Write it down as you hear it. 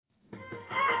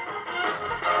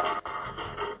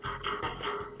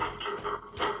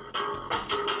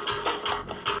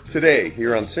Today,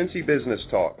 here on Cincy Business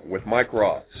Talk with Mike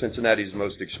Roth, Cincinnati's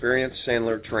most experienced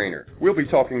Sandler trainer. We'll be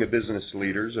talking to business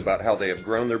leaders about how they have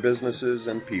grown their businesses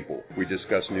and people. We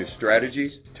discuss new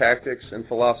strategies, tactics, and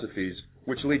philosophies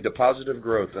which lead to positive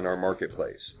growth in our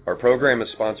marketplace. Our program is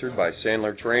sponsored by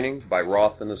Sandler Training by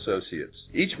Roth & Associates.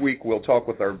 Each week, we'll talk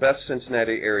with our best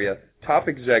Cincinnati area top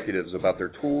executives about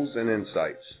their tools and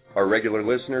insights. Our regular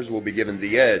listeners will be given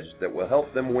the edge that will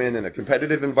help them win in a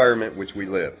competitive environment which we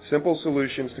live. Simple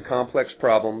solutions to complex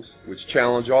problems, which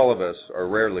challenge all of us, are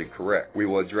rarely correct. We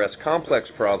will address complex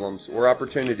problems or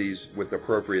opportunities with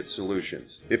appropriate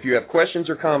solutions. If you have questions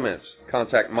or comments,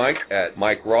 contact Mike at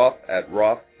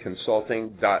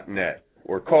mikeroth@rothconsulting.net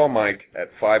or call Mike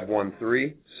at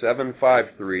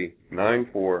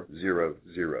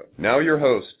 513-753-9400. Now your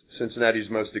host, Cincinnati's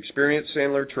most experienced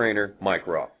Sandler trainer, Mike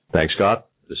Roth. Thanks, Scott.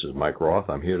 This is Mike Roth.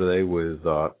 I'm here today with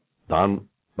Don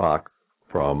Bock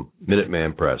from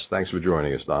MinuteMan Press. Thanks for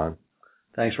joining us, Don.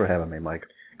 Thanks for having me, Mike.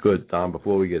 Good. Don,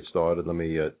 before we get started, let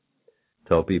me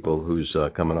tell people who's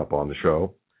coming up on the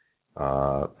show.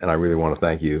 And I really want to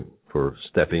thank you for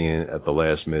stepping in at the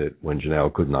last minute when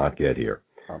Janelle could not get here.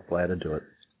 I'm glad to do it.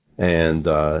 And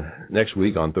next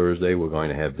week on Thursday, we're going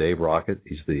to have Dave Rocket.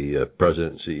 He's the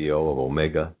president and CEO of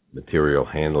Omega Material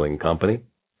Handling Company.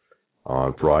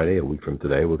 On Friday, a week from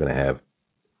today, we're going to have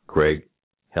Craig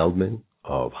Heldman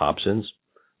of Hobson's.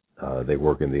 They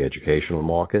work in the educational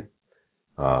market.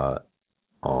 On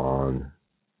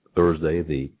Thursday,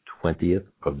 the 20th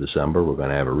of December, we're going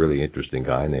to have a really interesting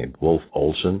guy named Wolf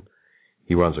Olson.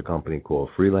 He runs a company called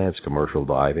Freelance Commercial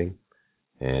Diving,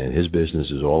 and his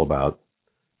business is all about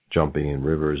jumping in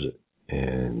rivers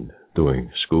and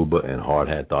doing scuba and hard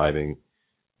hat diving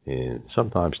and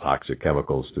sometimes toxic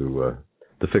chemicals to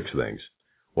fix things,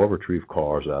 or retrieve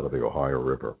cars out of the Ohio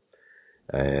River.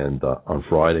 And on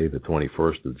Friday, the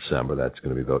 21st of December, that's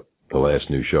going to be the last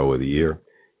new show of the year,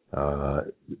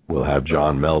 we'll have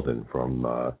John Meldon from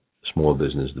Small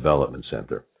Business Development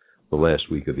Center. The last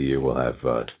week of the year, we'll have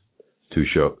two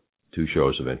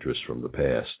shows of interest from the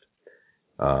past.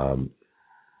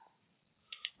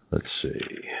 Let's see.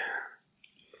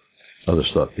 Other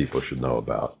stuff people should know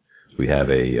about. We have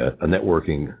a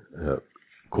networking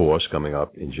course coming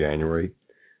up in January,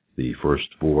 the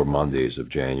first 4 Mondays of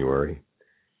January,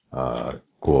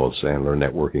 called Sandler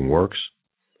Networking Works,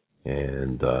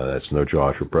 and that's no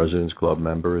charge for President's Club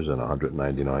members and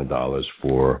 $199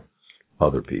 for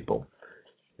other people.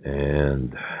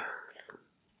 And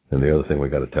the other thing we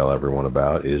got to tell everyone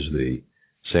about is the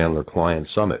Sandler Client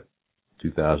Summit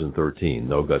 2013,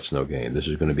 No Guts, No Game. This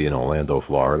is going to be in Orlando,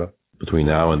 Florida. Between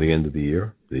now and the end of the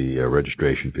year, the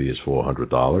registration fee is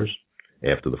 $400.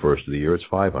 After the first of the year, it's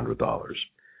 $500.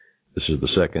 This is the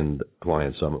second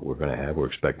client summit we're going to have. We're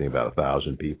expecting about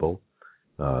 1,000 people,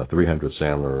 300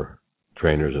 Sandler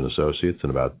trainers and associates, and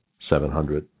about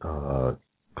 700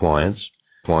 clients.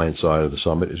 Client side of the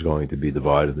summit is going to be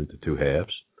divided into two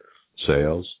halves,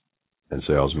 sales and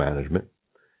sales management,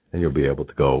 and you'll be able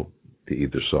to go to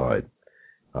either side.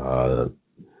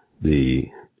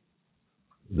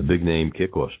 The big name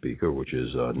kickoff speaker, which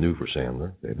is new for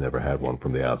Sandler. They've never had one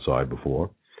from the outside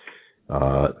before.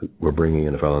 We're bringing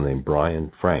in a fellow named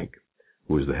Brian Frank,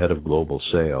 who is the head of global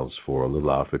sales for a little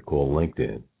outfit called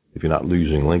LinkedIn. If you're not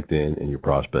using LinkedIn and you're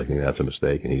prospecting, that's a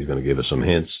mistake, and he's going to give us some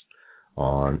hints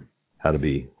on how to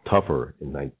be tougher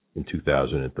in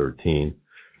 2013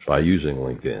 by using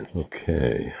LinkedIn.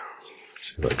 Okay.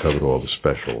 Let's see if I covered all the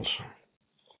specials.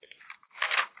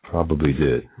 Probably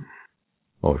did.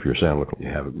 Oh, if you're Sandler, you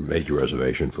have made your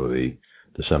reservation for the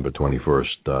December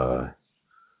 21st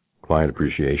Client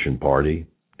Appreciation Party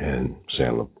and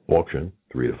Sandler Auction,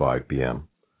 3 to 5 p.m.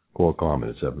 Call Carmen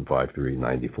at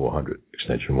 753-9400,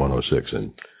 extension 106,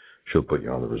 and she'll put you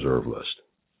on the reserve list.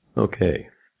 Okay,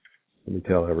 let me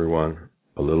tell everyone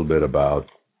a little bit about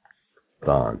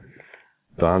Don.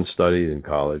 Don studied in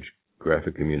college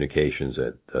graphic communications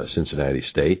at Cincinnati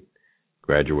State,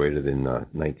 graduated in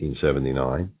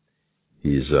 1979.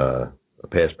 He's a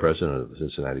past president of the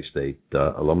Cincinnati State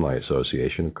Alumni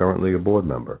Association, currently a board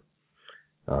member.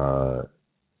 Don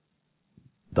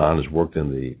has worked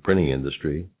in the printing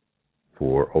industry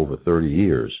for over 30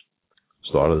 years.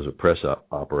 Started as a press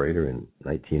operator in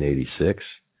 1986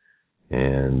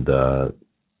 and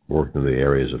worked in the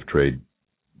areas of trade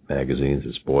magazines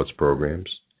and sports programs.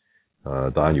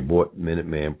 Don, you bought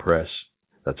MinuteMan Press.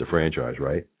 That's a franchise,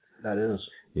 right? That is.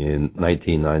 In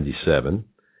 1997.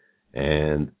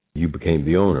 And you became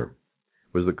the owner.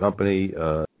 Was the company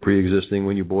pre-existing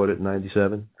when you bought it in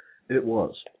 97? It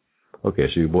was. Okay,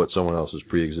 so you bought someone else's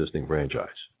pre-existing franchise.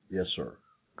 Yes, sir.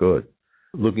 Good.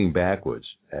 Looking backwards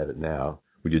at it now,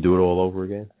 would you do it all over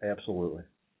again? Absolutely.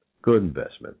 good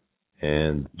investment.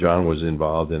 And John was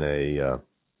involved in a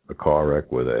car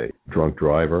wreck with a drunk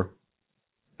driver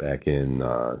back in,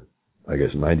 I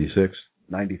guess, 96?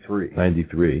 93.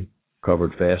 93.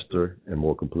 Recovered faster and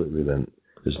more completely than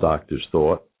his doctors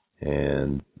thought.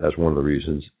 And that's one of the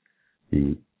reasons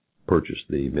he purchased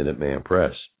the MinuteMan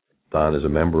Press. Don is a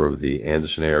member of the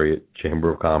Anderson Area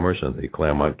Chamber of Commerce and the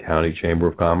Claremont County Chamber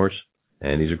of Commerce,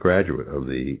 and he's a graduate of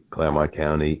the Claremont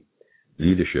County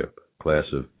Leadership Class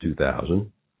of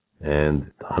 2000,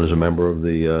 and Don is a member of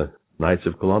the Knights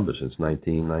of Columbus since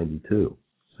 1992.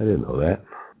 I didn't know that.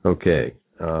 Okay,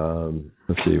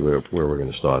 let's see where we're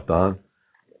going to start, Don.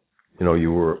 You know,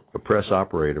 you were a press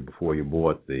operator before you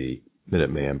bought the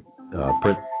MinuteMan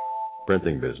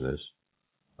printing business.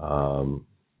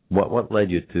 What led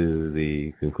you to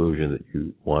the conclusion that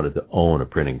you wanted to own a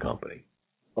printing company?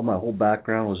 Well, my whole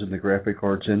background was in the graphic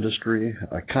arts industry.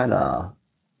 I kind of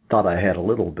thought I had a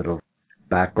little bit of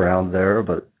background there,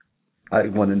 but I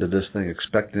went into this thing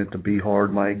expecting it to be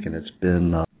hard, Mike, and it's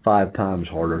been 5 times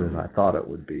harder than I thought it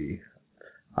would be.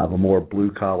 I have a more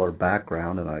blue-collar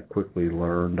background, and I quickly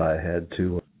learned I had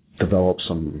to develop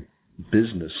some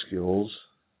business skills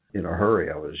in a hurry.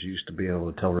 I was used to being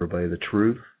able to tell everybody the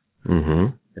truth.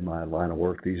 Mm-hmm. In my line of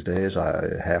work these days, I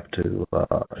have to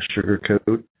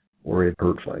sugarcoat or it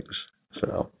hurt things.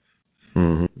 So,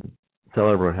 Tell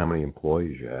everyone how many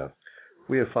employees you have.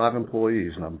 We have 5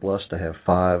 employees, and I'm blessed to have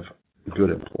 5 good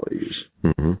employees.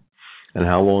 Mm-hmm. And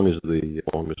how long has the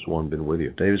longest one been with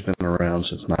you? Dave's been around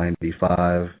since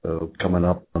 '95, so coming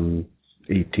up on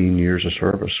 18 years of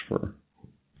service for.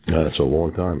 That's a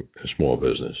long time, a small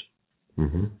business.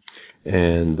 Mm-hmm.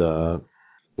 And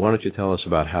why don't you tell us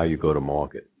about how you go to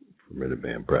market for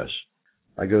MinuteMan Press?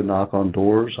 I go knock on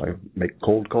doors. I make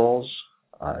cold calls.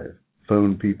 I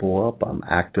phone people up. I'm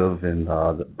active in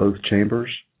both chambers.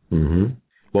 Mm-hmm.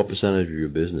 What percentage of your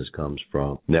business comes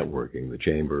from networking, the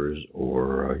chambers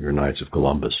or your Knights of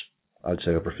Columbus? I'd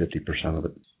say over 50% of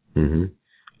it. Mm-hmm.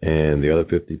 And the other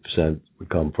 50% would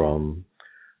come from?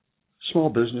 Small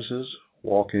businesses,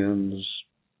 walk-ins.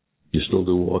 You still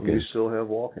do walk-ins? We still have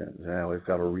walk-ins. Yeah, we've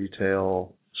got a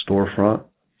retail storefront.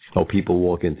 Oh, people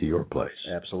walk into your place?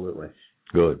 Absolutely.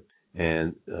 Good.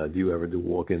 And do you ever do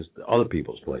walk-ins to other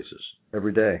people's places?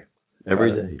 Every day.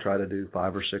 Every day? Try to do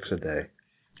 5 or 6 a day.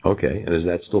 Okay. And is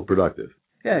that still productive?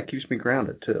 Yeah, it keeps me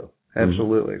grounded, too.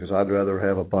 Absolutely, because I'd rather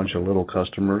have a bunch of little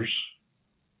customers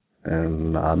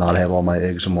and not have all my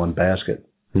eggs in one basket.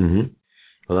 Mm-hmm.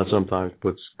 Well, that sometimes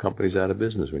puts companies out of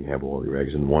business when you have all your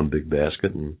eggs in one big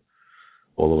basket, and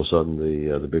all of a sudden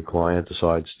the big client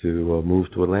decides to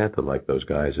move to Atlanta, like those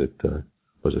guys at,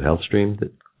 was it HealthStream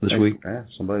this week? Yeah,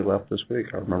 somebody left this week.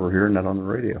 I remember hearing that on the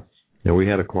radio. And we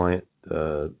had a client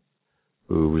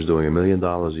who was doing $1 million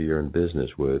a year in business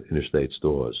with interstate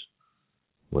stores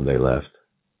when they left,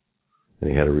 and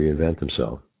he had to reinvent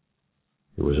himself.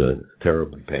 It was a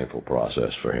terribly painful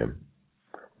process for him.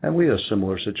 And we had a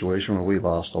similar situation where we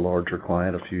lost a larger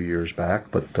client a few years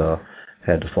back, but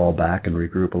had to fall back and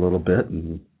regroup a little bit,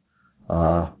 and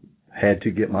had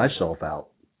to get myself out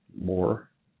more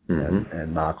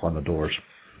and knock on the doors.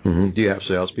 Mm-hmm. Do you have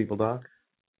salespeople, Doc?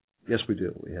 Yes, we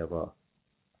do. We have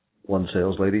one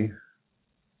sales lady.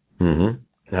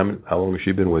 Mm-hmm. How long has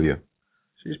she been with you?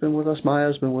 She's been with us.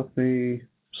 Maya's been with me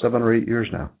 7 or 8 years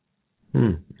now.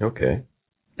 Okay.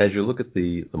 As you look at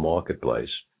the marketplace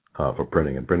for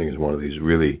printing, and printing is one of these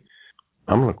really,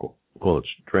 I'm going to call it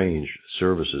strange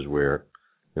services where,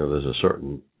 you know, there's a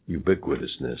certain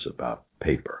ubiquitousness about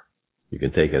paper. You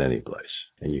can take it any place,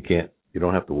 and you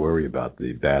don't have to worry about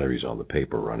the batteries on the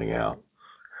paper running out.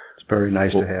 It's very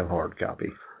nice to have hard copy.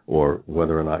 Or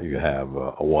whether or not you have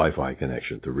a Wi-Fi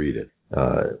connection to read it.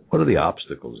 What are the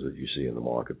obstacles that you see in the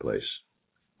marketplace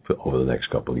over the next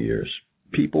couple of years?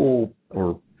 People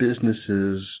or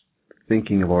businesses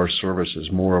thinking of our service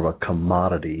as more of a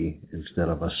commodity instead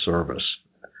of a service.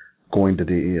 Going to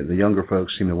the younger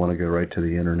folks seem to want to go right to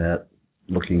the internet,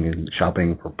 looking and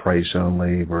shopping for price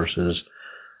only versus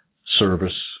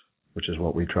service, which is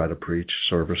what we try to preach,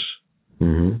 service.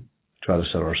 Mm-hmm. Try to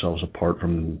set ourselves apart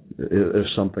from, if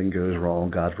something goes wrong,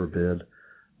 God forbid,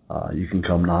 you can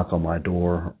come knock on my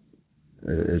door.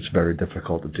 It's very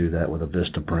difficult to do that with a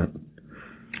Vistaprint.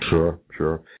 Sure.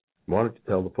 Why don't you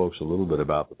tell the folks a little bit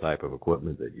about the type of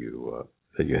equipment that you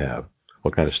have?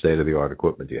 What kind of state-of-the-art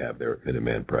equipment do you have there at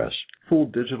MinuteMan Press? Full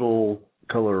digital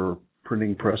color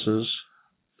printing presses.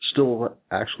 Still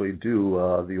actually do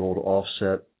the old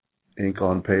offset ink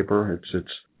on paper. It's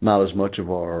not as much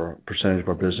of our percentage of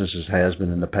our business as has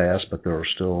been in the past, but there are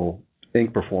still,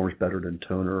 ink performs better than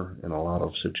toner in a lot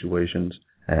of situations,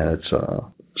 and it's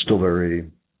still very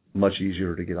much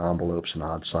easier to get envelopes and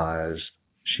odd size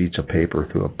sheets of paper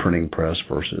through a printing press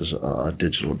versus a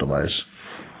digital device.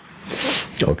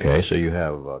 Okay, so you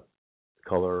have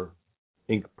color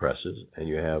ink presses, and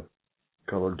you have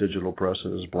color digital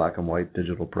presses, black and white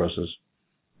digital presses,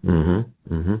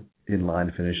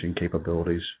 inline finishing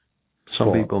capabilities.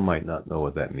 Some people might not know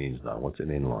what that means now. What's an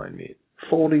inline mean?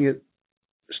 Folding it,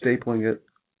 stapling it,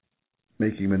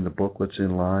 making them into booklets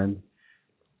inline,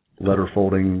 letter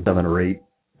folding 7 or 8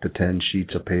 to 10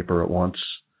 sheets of paper at once,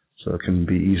 so it can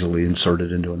be easily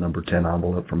inserted into a number 10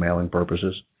 envelope for mailing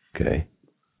purposes. Okay,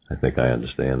 I think I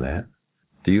understand that.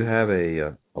 Do you have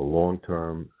a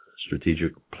long-term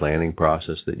strategic planning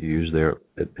process that you use there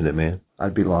at MinuteMan?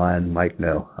 I'd be lying, Mike.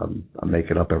 No, I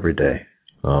make it up every day.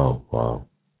 Oh, wow.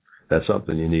 That's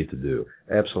something you need to do.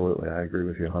 Absolutely. I agree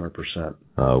with you 100%.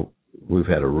 We've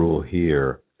had a rule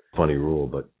here, funny rule,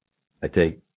 but I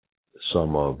take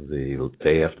some of the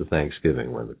day after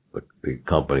Thanksgiving when the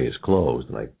company is closed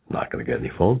and I'm not going to get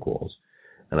any phone calls,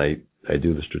 and I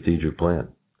do the strategic plan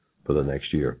for the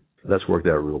next year. That's worked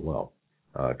out real well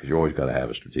because you always got to have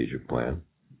a strategic plan.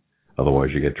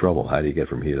 Otherwise, you get trouble. How do you get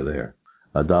from here to there?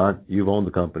 Don, you've owned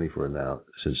the company for now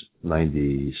since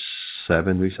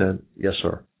 97, we said? Yes,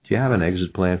 sir. Do you have an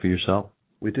exit plan for yourself?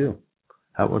 We do.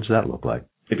 What does that look like?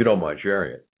 If you don't mind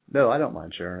sharing it. No, I don't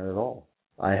mind sharing it at all.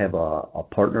 I have a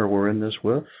partner we're in this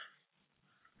with.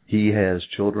 He has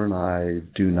children. I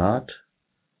do not.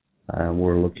 And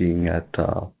we're looking at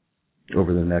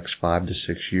over the next 5 to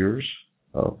 6 years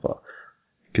of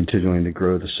continuing to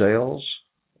grow the sales.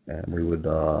 And we would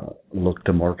look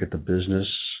to market the business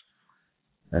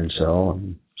and sell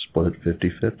and split it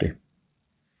 50-50.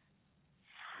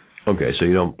 Okay, so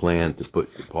you don't plan to put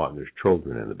your partner's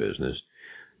children in the business.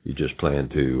 You just plan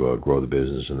to grow the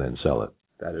business and then sell it.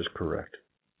 That is correct.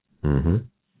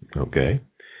 Okay.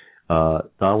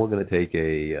 Don, we're going to take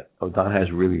Don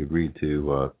has really agreed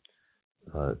to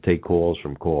take calls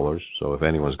from callers. So if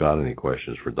anyone's got any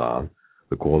questions for Don,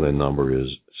 the call-in number is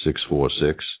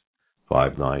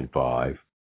 646-595-4916.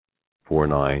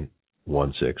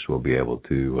 We'll be able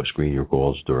to screen your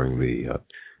calls during the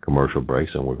commercial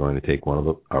breaks, and we're going to take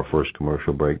our first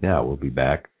commercial break now. We'll be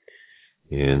back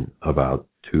in about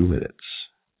 2 minutes.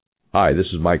 Hi, this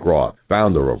is Mike Roth,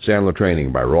 founder of Sandler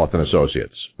Training by Roth &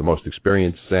 Associates, the most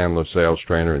experienced Sandler sales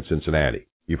trainer in Cincinnati.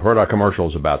 You've heard our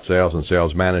commercials about sales and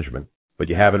sales management, but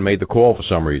you haven't made the call for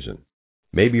some reason.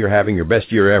 Maybe you're having your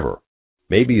best year ever.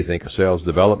 Maybe you think a sales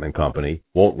development company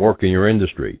won't work in your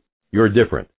industry. You're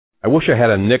different. I wish I had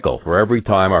a nickel for every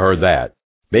time I heard that.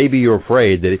 Maybe you're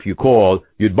afraid that if you called,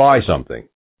 you'd buy something.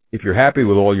 If you're happy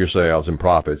with all your sales and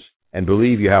profits and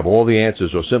believe you have all the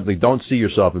answers or simply don't see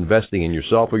yourself investing in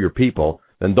yourself or your people,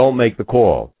 then don't make the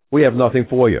call. We have nothing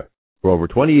for you. For over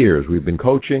 20 years, we've been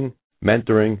coaching,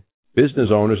 mentoring business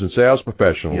owners and sales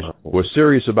professionals who are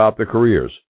serious about their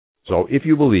careers. So if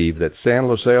you believe that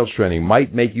Sandler Sales Training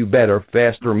might make you better,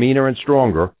 faster, meaner, and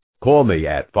stronger, call me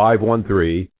at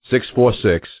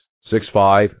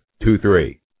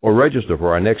 513-646-6523 or register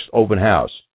for our next open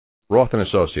house. Roth &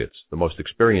 Associates, the most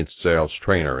experienced sales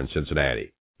trainer in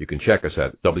Cincinnati. You can check us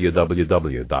at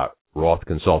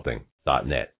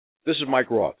www.rothconsulting.net. This is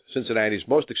Mike Roth, Cincinnati's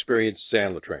most experienced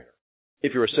Sandler trainer.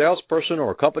 If you're a salesperson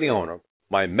or a company owner,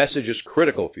 my message is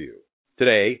critical for you.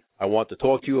 Today, I want to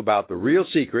talk to you about the real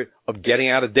secret of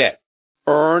getting out of debt.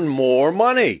 Earn more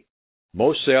money.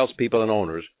 Most salespeople and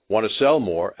owners want to sell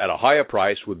more at a higher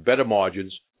price with better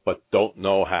margins, but don't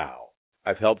know how.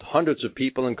 I've helped hundreds of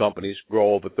people and companies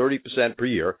grow over 30% per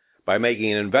year by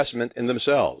making an investment in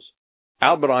themselves.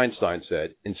 Albert Einstein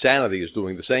said, insanity is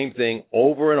doing the same thing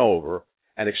over and over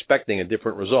and expecting a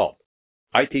different result.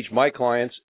 I teach my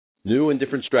clients new and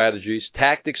different strategies,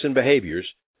 tactics, and behaviors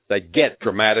that get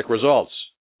dramatic results.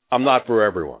 I'm not for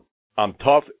everyone. I'm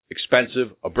tough,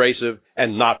 expensive, abrasive,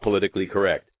 and not politically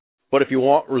correct. But if you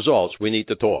want results, we need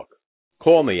to talk.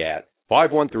 Call me at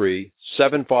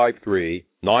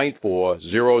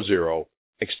 513-753-9400,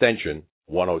 extension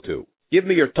 102. Give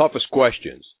me your toughest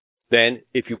questions. Then,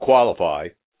 if you qualify,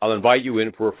 I'll invite you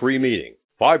in for a free meeting.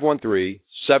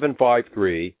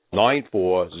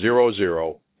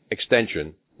 513-753-9400,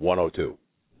 extension 102.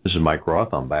 This is Mike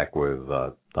Roth. I'm back with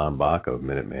Don Bock of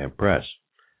MinuteMan Press.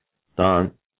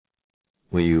 Don,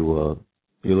 when you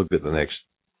look at the next,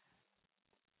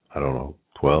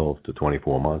 12 to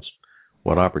 24 months,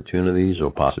 what opportunities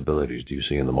or possibilities do you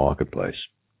see in the marketplace?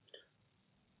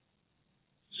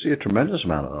 See a tremendous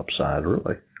amount of upside,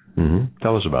 really.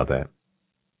 Tell us about that.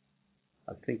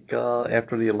 I think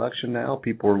after the election now,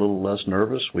 people are a little less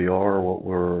nervous. We've got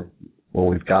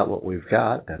what we've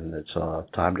got, and it's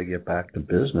time to get back to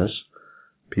business.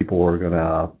 People are going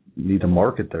to need to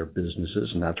market their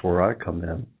businesses, and that's where I come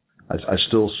in. I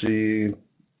still see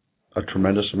a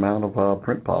tremendous amount of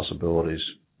print possibilities.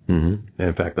 Mm-hmm.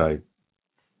 In fact,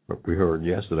 we heard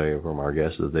yesterday from our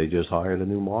guests that they just hired a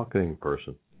new marketing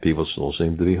person. People still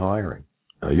seem to be hiring.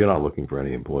 You're not looking for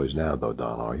any employees now, though,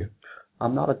 Don, are you?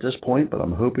 I'm not at this point, but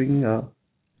I'm hoping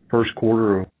first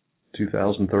quarter of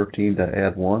 2013 to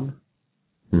add one.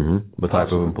 Mm-hmm. What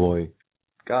type of employee?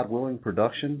 God willing,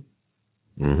 production.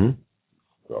 Mm-hmm.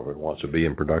 Whoever wants to be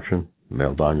in production,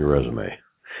 mail Don your resume.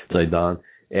 Say, Don,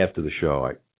 after the show,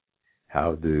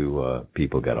 how do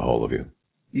people get a hold of you?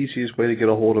 Easiest way to get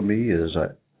a hold of me is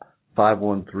at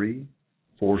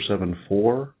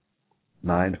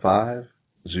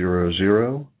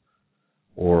 513-474-9500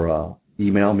 or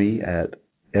email me at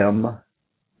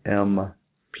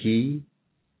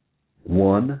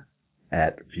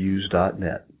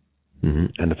mmp1@views.net. Mm-hmm.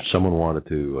 And if someone wanted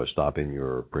to stop in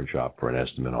your print shop for an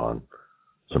estimate on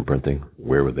some printing,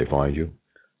 where would they find you?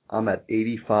 I'm at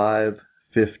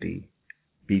 8550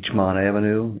 Beachmont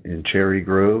Avenue in Cherry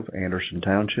Grove, Anderson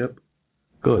Township.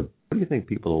 Good. What do you think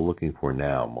people are looking for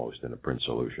now most in a print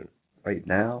solution? Right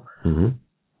now, Mm-hmm.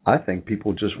 I think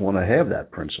people just want to have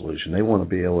that print solution. They want to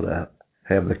be able to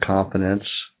have the confidence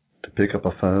to pick up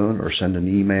a phone or send an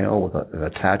email with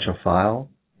attach a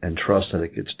file and trust that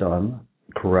it gets done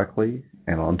correctly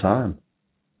and on time.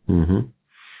 Mm-hmm.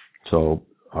 So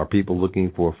are people looking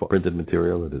for printed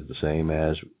material that is the same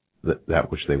as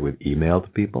that which they would email to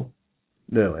people?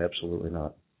 No, absolutely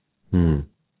not.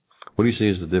 What do you see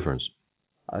as the difference?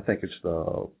 I think it's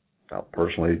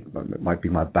personally, it might be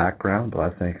my background, but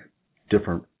I think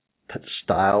different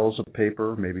styles of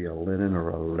paper, maybe a linen or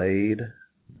a laid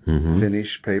finish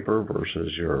paper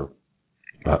versus your...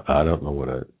 I don't know what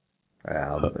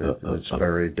it's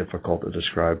very difficult to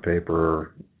describe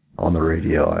paper on the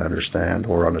radio, I understand,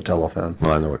 or on the telephone.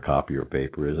 Well, I know what copier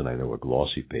paper is, and I know what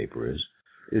glossy paper is.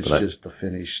 It's just the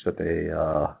finish that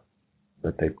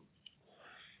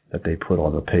they put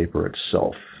on the paper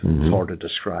itself. Mm-hmm. It's hard to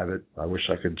describe it. I wish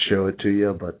I could show it to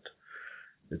you, but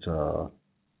it's a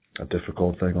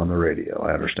difficult thing on the radio.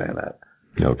 I understand that.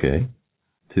 Okay.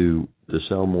 To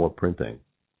sell more printing,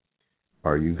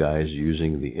 are you guys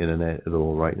using the internet at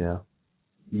all right now?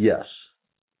 Yes.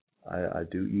 I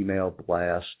do email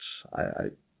blasts.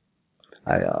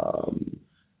 I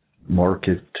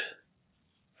market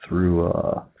through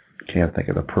can't think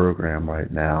of the program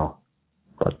right now,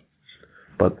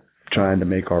 but trying to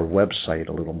make our website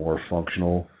a little more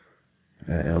functional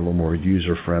and a little more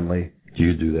user friendly. Do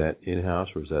you do that in-house,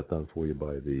 or is that done for you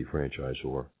by the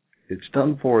franchisor? It's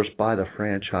done for us by the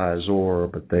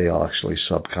franchisor, but they actually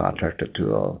subcontract it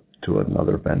to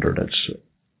another vendor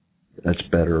that's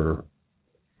better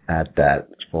at that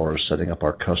as far as setting up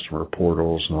our customer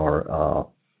portals and our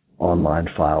online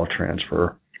file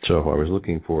transfer. So if I was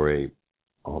looking for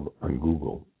on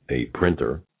Google a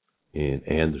printer in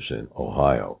Anderson,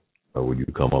 Ohio, would you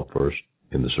come up first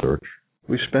in the search?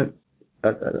 We spent.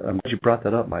 I'm glad you brought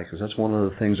that up, Mike, because that's one of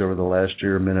the things over the last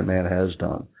year MinuteMan has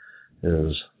done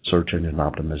is search engine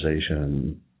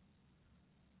optimization.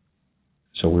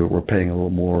 So we're paying a little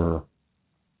more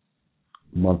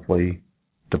monthly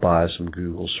to buy some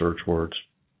Google search words.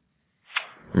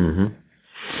 Mm-hmm.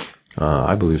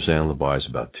 I believe Sandler buys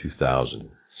about 2,000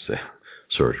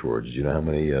 search words. Do you know how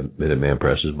many MinuteMan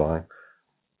presses buy?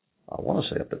 I want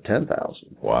to say up to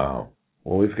 10,000. Wow.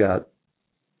 Well, we've got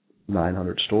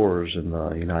 900 stores in the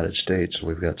United States. So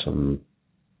we've got some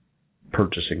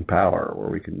purchasing power where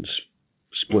we can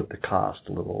split the cost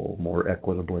a little more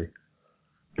equitably.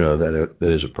 That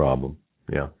is a problem.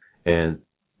 Yeah. And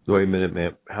the way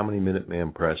how many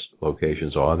MinuteMan Press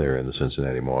locations are there in the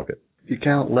Cincinnati market? If you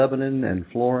count Lebanon and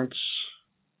Florence,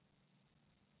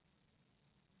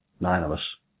 9 of us.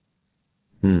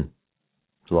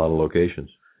 It's a lot of locations.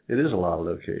 It is a lot of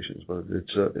locations, but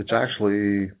it's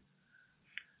actually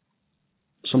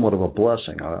somewhat of a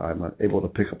blessing. I'm able to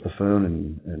pick up the phone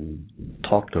and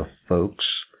talk to folks,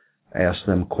 ask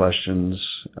them questions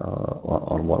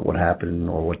on what would happen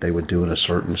or what they would do in a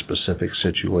certain specific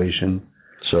situation.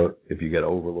 So if you get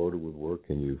overloaded with work,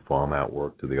 can you farm out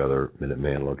work to the other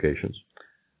MinuteMan locations?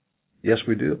 Yes,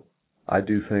 we do. I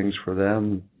do things for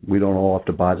them. We don't all have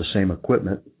to buy the same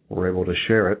equipment. We're able to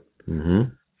share it.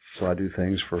 Mm-hmm. So I do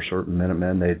things for certain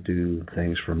Minutemen. They do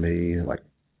things for me, like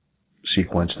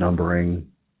sequence numbering.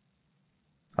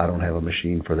 I don't have a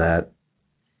machine for that.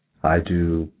 I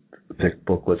do thick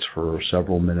booklets for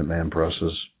several Minuteman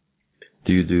presses.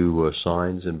 Do you do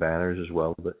signs and banners as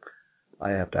well? But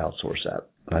I have to outsource that.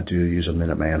 I do use a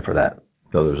Minuteman for that.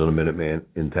 So there's a Minuteman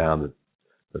in town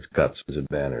that's got signs and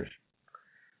banners.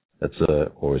 That's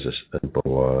or is this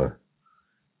simple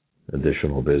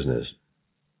additional business?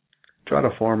 Try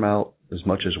to farm out as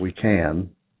much as we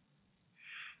can.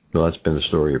 Well, that's been the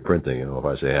story of printing. You know, if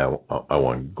I say I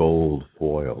want gold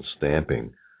foil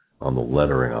stamping on the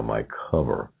lettering on my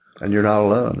cover. And you're not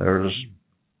alone. There's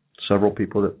several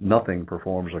people that nothing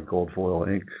performs like gold foil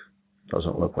ink.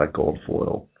 Doesn't look like gold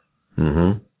foil.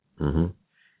 Mm-hmm. Mm-hmm.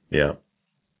 Yeah.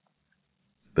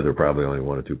 But there are probably only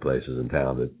one or two places in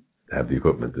town that have the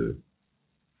equipment to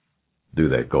do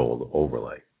that gold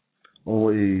overlay.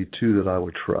 Only two that I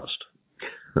would trust.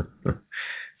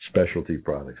 Specialty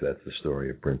products, that's the story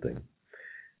of printing.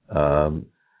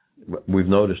 We've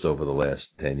noticed over the last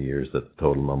 10 years that the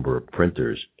total number of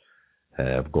printers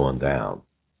have gone down.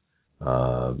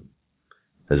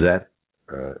 Has that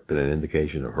been an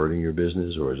indication of hurting your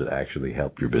business, or has it actually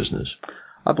helped your business?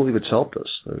 I believe it's helped us.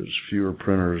 There's fewer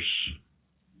printers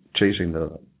chasing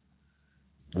the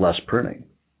less printing.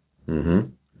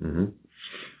 Mm-hmm. Mm-hmm.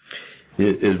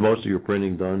 Is most of your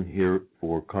printing done here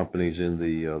for companies in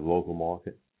the local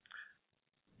market?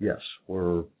 Yes,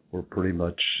 we're pretty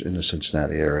much in the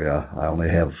Cincinnati area. I only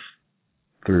have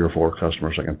 3 or 4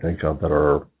 customers I can think of that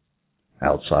are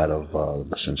outside of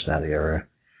the Cincinnati area.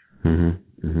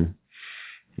 Mm-hmm. Mm-hmm.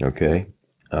 Okay.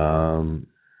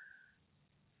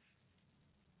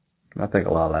 I think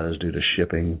a lot of that is due to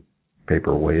shipping.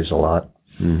 Paper weighs a lot.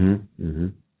 Mm-hmm. Mm-hmm.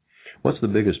 What's the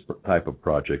biggest type of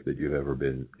project that you've ever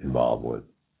been involved with?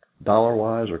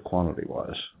 Dollar-wise or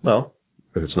quantity-wise? Well,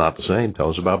 if it's not the same, tell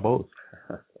us about both.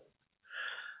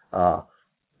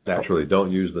 Naturally,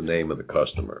 don't use the name of the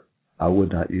customer. I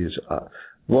would not use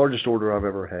largest order I've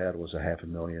ever had was a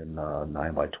 500,000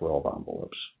 9x12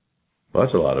 envelopes. Well,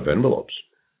 that's a lot of envelopes.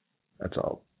 That's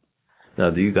all.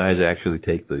 Now, do you guys actually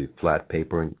take the flat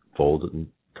paper and fold it and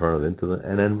turn it into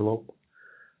an envelope?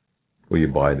 Or you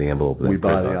buy the envelope? We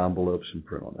buy the envelopes and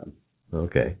print on them.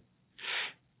 Okay.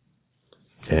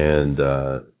 And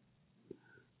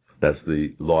that's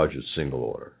the largest single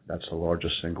order? That's the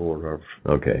largest single order of...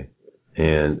 Okay.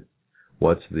 And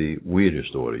what's the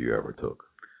weirdest order you ever took?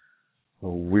 The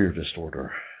weirdest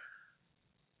order?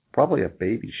 Probably a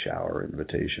baby shower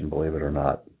invitation, believe it or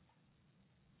not.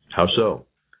 How so?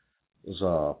 It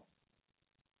was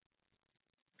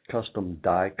a custom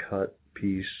die-cut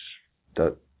piece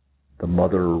that the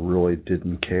mother really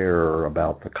didn't care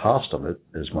about the cost of it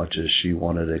as much as she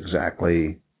wanted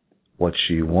exactly what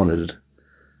she wanted.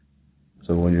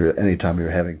 So anytime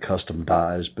you're having custom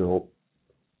dies built,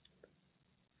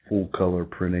 full color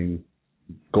printing,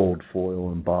 gold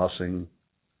foil embossing,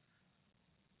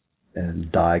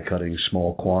 and die cutting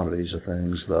small quantities of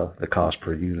things, the cost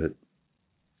per unit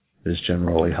is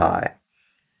generally high.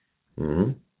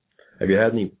 Mm-hmm. Have you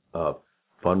had any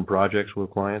fun projects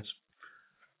with clients?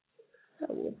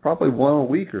 Probably one a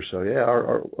week or so. Yeah,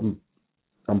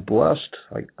 I'm blessed,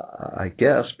 I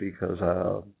guess, because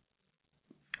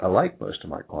I like most of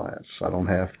my clients. I don't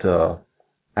have to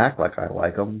act like I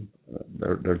like them.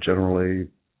 They're generally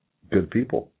good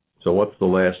people. So what's the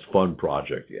last fun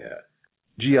project you had?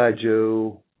 G.I.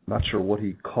 Joe, not sure what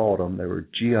he called them. They were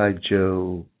G.I.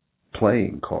 Joe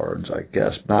playing cards, I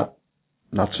guess. Not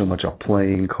so much a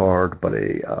playing card, but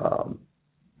they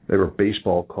were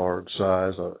baseball card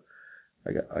size.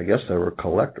 I guess they were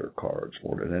collector cards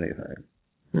more than anything.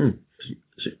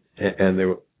 And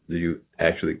do you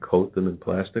actually coat them in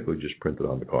plastic or just print it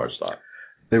on the cardstock?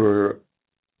 They were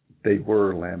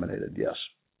laminated, yes.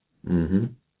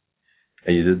 Mm-hmm.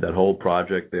 And you did that whole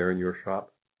project there in your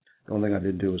shop? The only thing I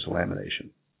didn't do was lamination.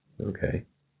 Okay.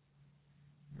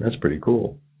 That's pretty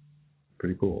cool.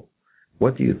 Pretty cool.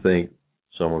 What do you think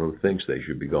someone who thinks they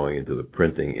should be going into the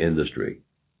printing industry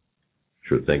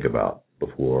should think about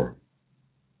before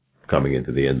coming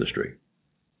into the industry?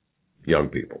 Young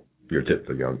people. Your tip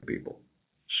for young people.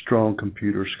 Strong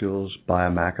computer skills. Buy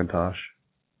a Macintosh.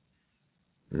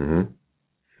 Mm-hmm.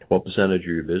 What percentage of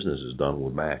your business is done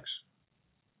with Macs?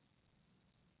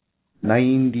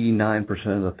 99%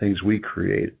 of the things we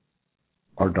create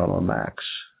are done on Macs.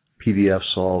 PDF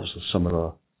solves some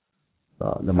of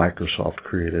the Microsoft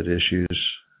created issues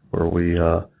where we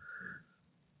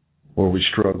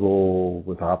struggle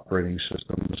with operating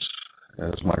systems.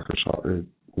 As Microsoft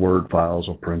Word files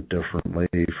will print differently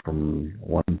from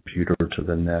one computer to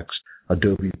the next.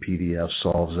 Adobe PDF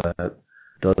solves that.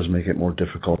 Does make it more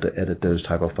difficult to edit those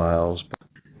type of files.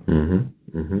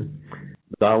 Mm-hmm. Mm-hmm.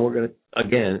 Don, we're going to,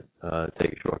 again,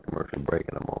 take a short commercial break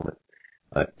in a moment.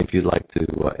 If you'd like to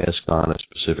ask Don a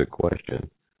specific question,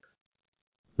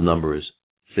 the number is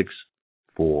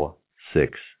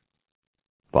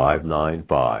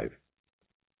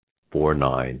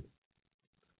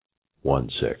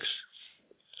 646-595-4916.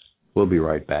 We'll be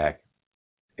right back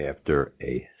after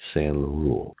a Sandler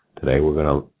Rule Today we're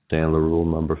going to Sandler rule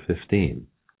number 15.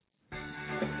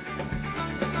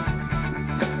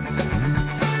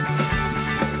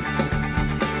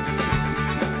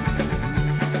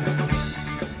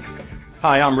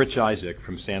 Hi, I'm Rich Isaac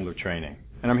from Sandler Training,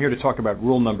 and I'm here to talk about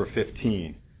rule number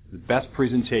 15. The best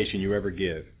presentation you ever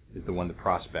give is the one the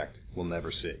prospect will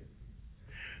never see.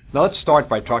 Now let's start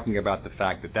by talking about the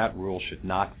fact that that rule should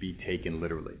not be taken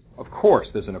literally. Of course,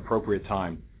 there's an appropriate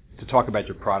time to talk about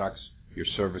your products, your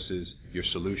services, your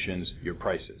solutions, your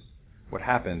prices. What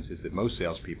happens is that most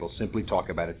salespeople simply talk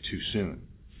about it too soon.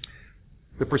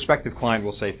 The prospective client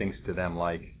will say things to them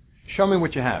like, "Show me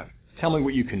what you have. Tell me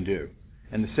what you can do."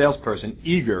 And the salesperson,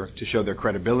 eager to show their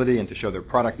credibility and to show their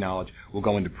product knowledge, will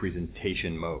go into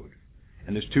presentation mode.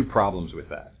 And there's two problems with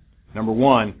that. Number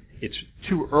one, it's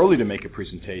too early to make a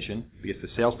presentation because the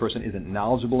salesperson isn't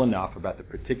knowledgeable enough about the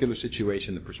particular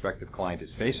situation the prospective client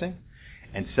is facing.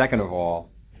 And second of all,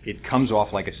 it comes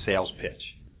off like a sales pitch.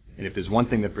 And if there's one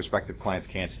thing that prospective clients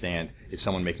can't stand, it's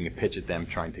someone making a pitch at them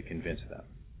trying to convince them.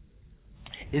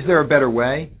 Is there a better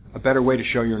way? A better way to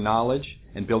show your knowledge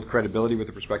and build credibility with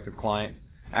the prospective client?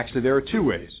 Actually, there are two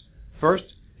ways. First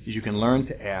is you can learn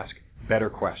to ask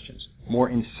better questions, more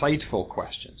insightful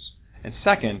questions. And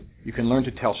second, you can learn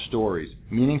to tell stories,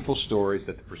 meaningful stories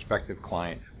that the prospective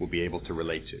client will be able to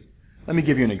relate to. Let me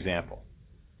give you an example.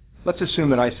 Let's assume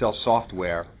that I sell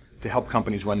software to help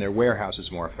companies run their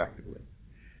warehouses more effectively.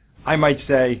 I might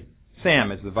say,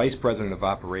 "Sam, as the Vice President of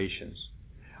Operations,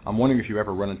 I'm wondering if you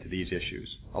ever run into these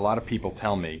issues. A lot of people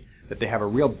tell me that they have a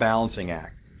real balancing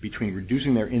act between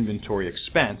reducing their inventory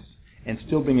expense and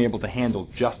still being able to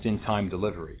handle just-in-time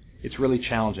delivery. It's really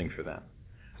challenging for them.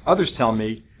 Others tell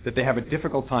me that they have a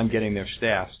difficult time getting their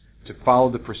staffs to follow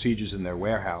the procedures in their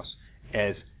warehouse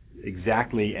as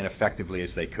exactly and effectively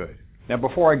as they could." Now,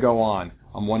 before I go on,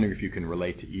 I'm wondering if you can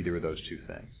relate to either of those two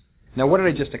things. Now, what did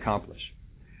I just accomplish?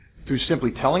 Through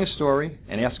simply telling a story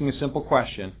and asking a simple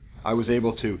question, I was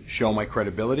able to show my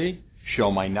credibility,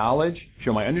 show my knowledge,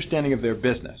 show my understanding of their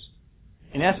business.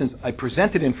 In essence, I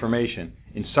presented information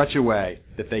in such a way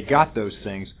that they got those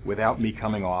things without me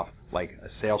coming off like a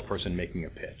salesperson making a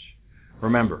pitch.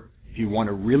 Remember, if you want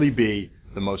to really be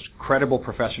the most credible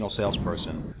professional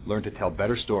salesperson, learn to tell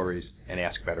better stories and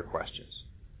ask better questions.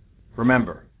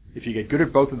 Remember, if you get good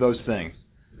at both of those things,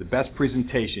 the best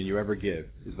presentation you ever give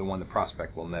is the one the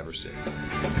prospect will never see.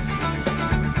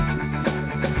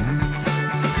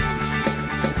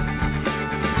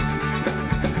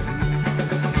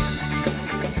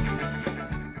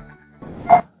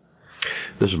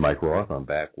 This is Mike Roth. I'm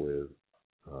back with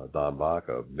Don Bock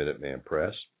of MinuteMan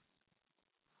Press.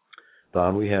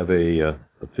 Don, we have a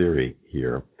theory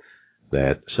here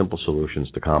that simple solutions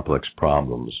to complex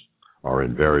problems are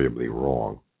invariably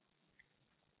wrong.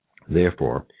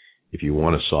 Therefore, if you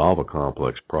want to solve a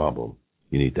complex problem,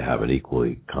 you need to have an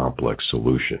equally complex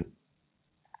solution.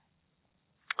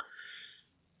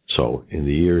 So, in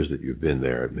the years that you've been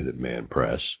there at MinuteMan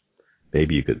Press,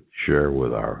 maybe you could share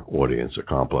with our audience a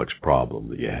complex problem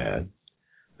that you had,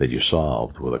 that you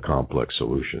solved with a complex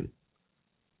solution,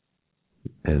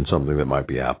 and something that might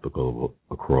be applicable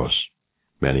across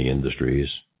many industries,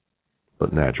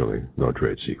 but naturally, no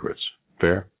trade secrets.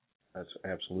 Fair? That's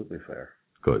absolutely fair.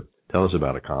 Good. Tell us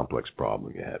about a complex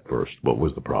problem you had first. What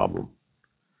was the problem?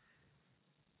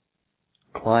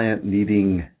 Client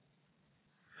needing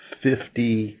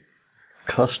 50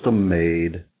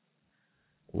 custom-made,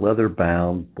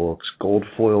 leather-bound books, gold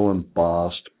foil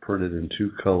embossed, printed in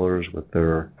two colors with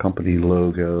their company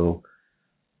logo,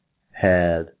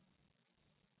 had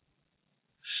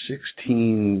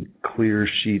 16 clear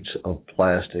sheets of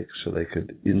plastic so they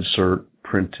could insert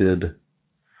printed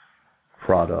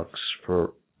products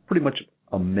for pretty much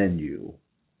a menu,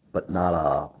 but not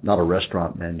a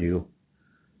restaurant menu.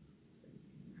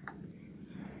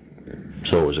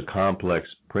 So it was a complex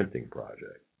printing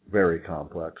project. Very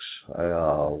complex. I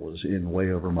was in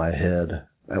way over my head.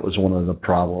 That was one of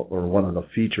the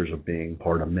features of being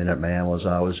part of MinuteMan was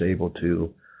I was able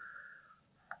to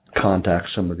contact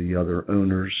some of the other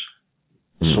owners,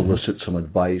 solicit some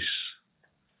advice,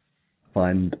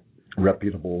 find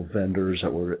reputable vendors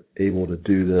that were able to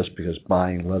do this because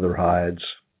buying leather hides.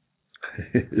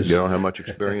 You don't have much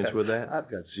experience with that? I've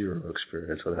got zero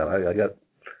experience with that. I got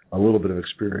a little bit of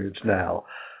experience now,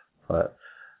 but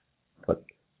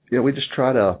you know, we just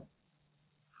try to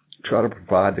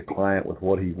provide the client with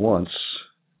what he wants,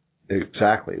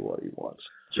 exactly what he wants.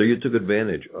 So you took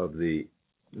advantage of the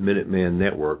MinuteMan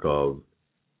network of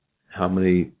how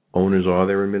many owners are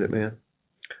there in MinuteMan?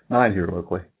 9 here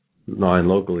locally. 9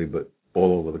 locally, but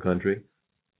all over the country?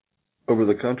 Over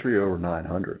the country, over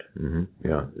 900. Mm-hmm.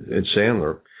 Yeah. At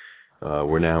Sandler,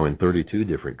 We're now in 32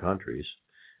 different countries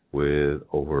with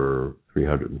over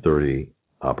 330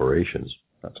 operations.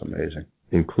 That's amazing.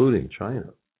 Including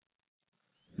China.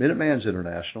 MinuteMan's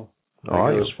international. We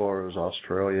go as far as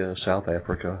Australia, South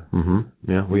Africa,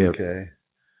 Yeah, UK.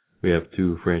 We have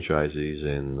 2 franchisees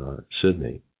in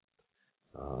Sydney.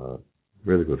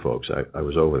 Really good folks. I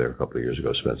was over there a couple of years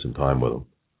ago, spent some time with them.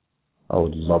 I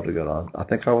would love to go on. I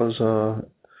think I was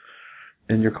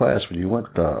in your class when you went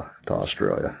to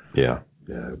Australia. Yeah.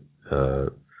 It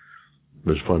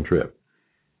was a fun trip.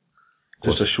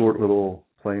 Just a short little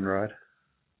plane ride?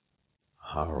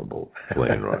 Horrible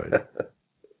plane ride.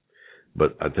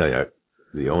 But I tell you,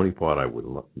 the only part I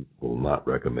will not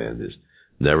recommend is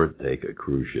never take a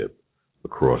cruise ship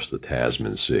across the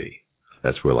Tasman Sea.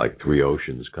 That's where like 3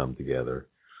 oceans come together,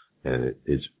 and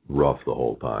it's rough the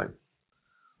whole time.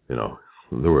 You know,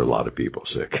 there were a lot of people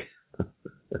sick.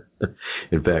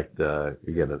 In fact,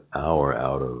 you get an hour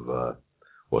out of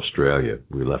Australia.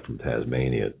 We left from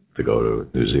Tasmania to go to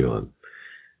New Zealand.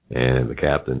 And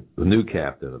the new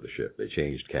captain of the ship, they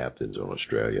changed captains in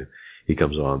Australia. He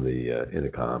comes on the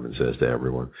intercom and says to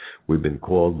everyone, "We've been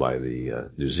called by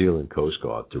the New Zealand Coast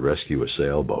Guard to rescue a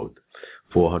sailboat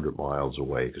 400 miles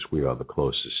away because we are the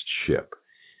closest ship.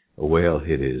 A whale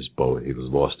hit his boat. He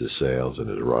lost his sails and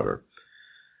his rudder.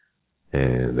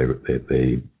 And they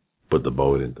put the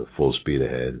boat into full speed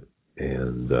ahead,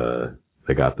 and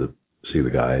they got to see the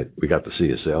guy. We got to see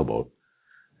his sailboat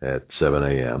at 7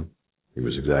 a.m. He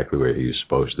was exactly where he was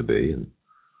supposed to be, and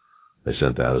they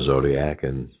sent out a Zodiac,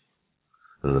 and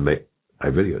I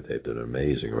videotaped an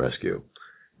amazing rescue.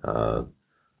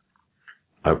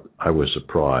 I was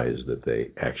surprised that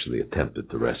they actually attempted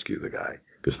to rescue the guy,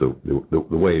 because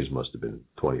the waves must have been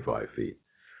 25 feet.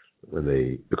 When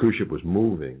the cruise ship was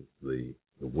moving, the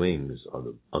wings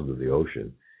under the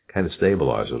ocean kind of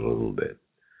stabilized it a little bit.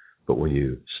 But when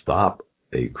you stop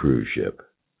a cruise ship,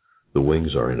 the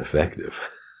wings are ineffective.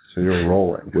 So you're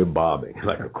rolling. We're bobbing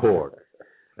like a cork.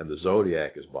 And the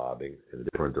Zodiac is bobbing in a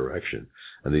different direction.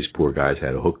 And these poor guys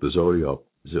had to hook the Zodiac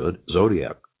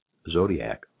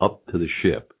up to the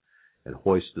ship and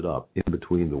hoist it up in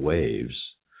between the waves,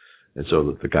 and so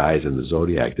that the guys in the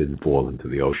Zodiac didn't fall into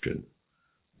the ocean.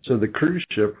 So the cruise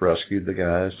ship rescued the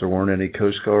guys. There weren't any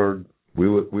Coast Guard. We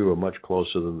were much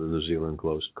closer than the New Zealand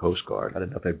Coast Guard. I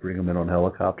didn't know if they'd bring them in on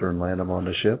helicopter and land them on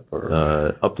the ship. Or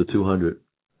up to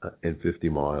 250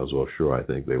 miles offshore, I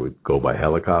think they would go by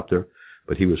helicopter.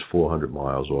 But he was 400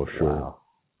 miles offshore. Wow.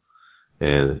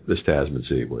 And this Tasman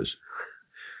Sea was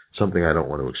something I don't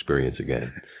want to experience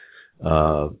again.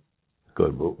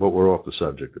 Good, but we're off the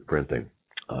subject of printing.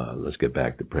 Let's get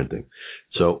back to printing.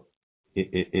 So,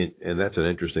 and that's an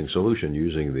interesting solution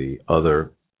using the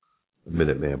other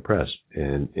MinuteMan press.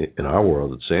 And in our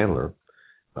world at Sandler,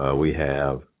 we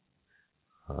have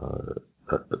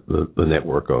the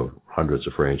network of hundreds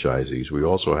of franchisees. We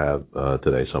also have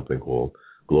today something called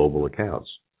global accounts,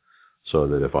 so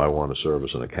that if I want to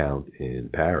service an account in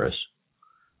Paris,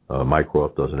 Mike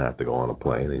Roth doesn't have to go on a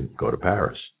plane and go to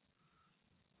Paris.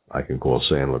 I can call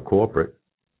Sandler Corporate.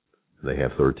 They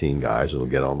have 13 guys that'll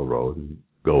get on the road and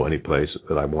go any place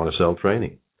that I want to sell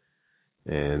training,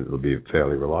 and it'll be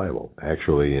fairly reliable.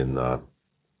 Actually,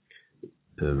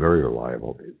 very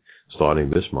reliable. Starting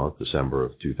this month, December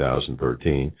of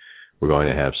 2013, we're going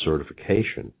to have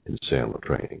certification in Sandler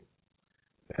training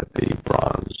at the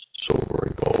bronze, silver,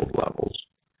 and gold levels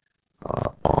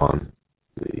on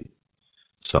the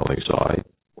selling side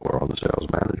or on the sales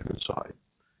management side.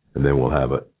 And then we'll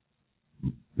have a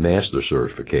master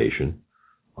certification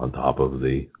on top of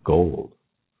the gold,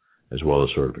 as well as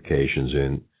certifications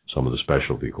in some of the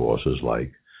specialty courses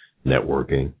like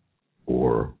networking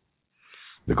or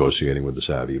negotiating with the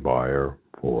savvy buyer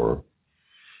or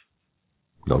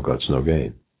no guts, no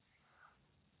gain.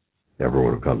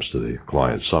 Everyone who comes to the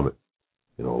Client Summit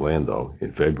in Orlando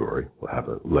in February will have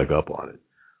a leg up on it.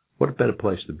 What a better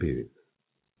place to be,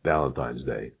 Valentine's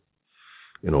Day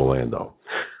in Orlando.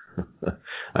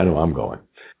 I know I'm going.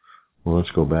 Well, let's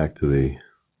go back to the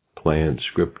planned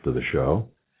script of the show.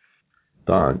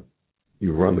 Don,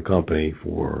 you've run the company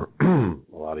for a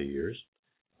lot of years.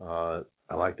 I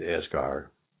like to ask our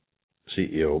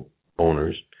CEO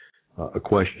owners a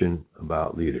question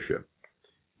about leadership.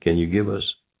 Can you give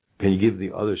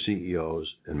the other CEOs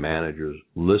and managers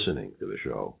listening to the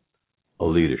show a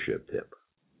leadership tip?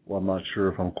 Well, I'm not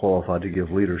sure if I'm qualified to give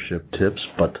leadership tips,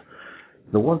 but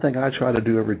the one thing I try to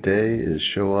do every day is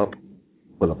show up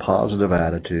with a positive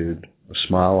attitude, a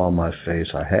smile on my face.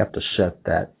 I have to set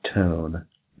that tone.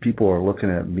 People are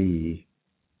looking at me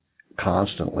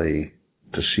constantly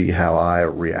to see how I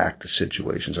react to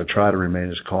situations. I try to remain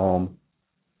as calm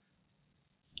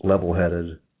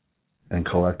level-headed and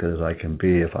collected as I can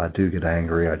be. If I do get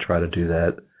angry, I try to do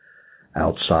that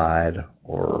outside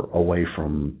or away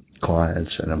from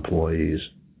clients and employees.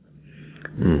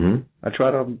 Mm-hmm. I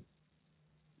try to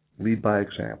lead by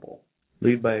example.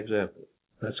 Lead by example.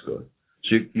 That's good.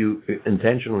 So you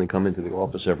intentionally come into the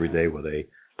office every day with a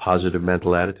positive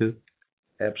mental attitude?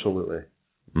 Absolutely.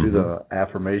 Mm-hmm. Do the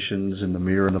affirmations in the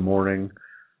mirror in the morning.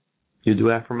 You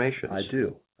do affirmations? I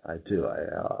do.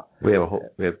 We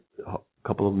have a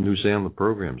couple of New Sandler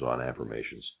programs on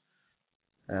affirmations.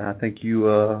 And I think you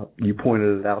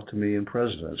pointed it out to me in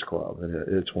President's Club, and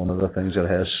it's one of the things that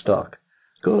has stuck.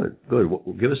 Good. Well,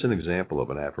 give us an example of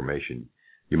an affirmation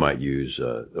you might use,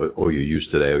 or you use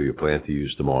today, or you plan to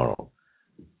use tomorrow.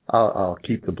 I'll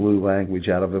keep the blue language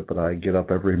out of it, but I get up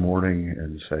every morning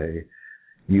and say,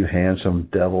 "You handsome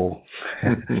devil,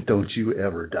 don't you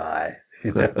ever die."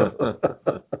 You know?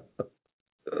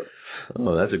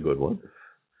 Oh, that's a good one.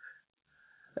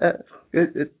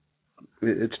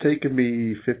 It's taken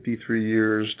me 53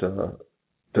 years to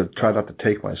try not to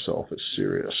take myself as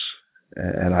serious,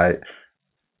 and I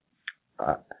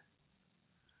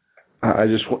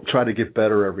just try to get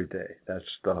better every day. That's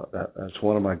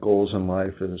one of my goals in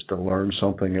life, is to learn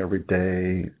something every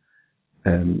day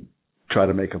and try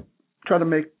to make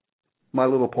my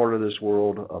little part of this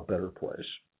world a better place.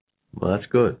 Well, that's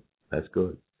good.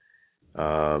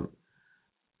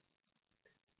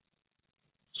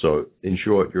 So, in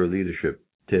short, your leadership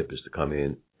tip is to come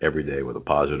in every day with a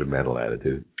positive mental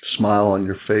attitude. Smile on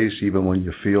your face even when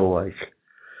you feel like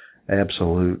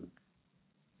absolute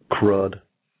crud.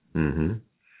 Mm-hmm.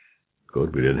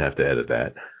 Good. We didn't have to edit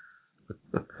that.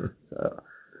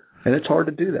 And it's hard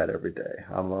to do that every day.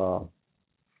 I'm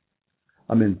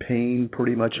in pain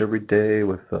pretty much every day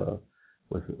with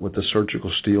the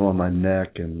surgical steel on my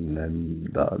neck and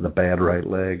the bad right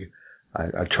leg.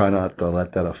 I try not to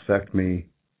let that affect me.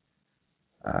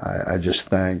 I just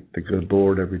thank the good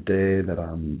Lord every day that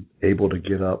I'm able to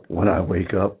get up when I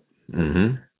wake up.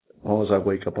 Mm-hmm. As long as I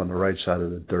wake up on the right side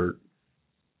of the dirt,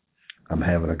 I'm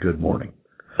having a good morning.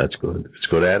 That's good. It's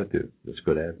good attitude. You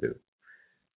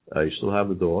still have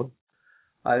the dog?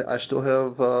 I still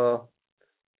have.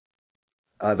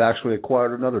 I've actually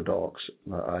acquired another dog.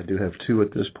 I do have two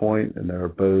at this point, and they're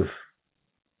both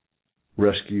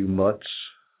rescue mutts.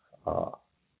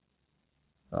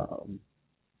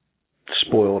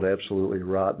 Spoiled, absolutely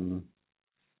rotten. Do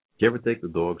you ever take the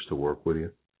dogs to work with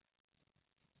you?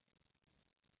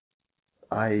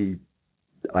 I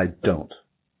don't.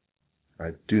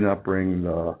 I do not bring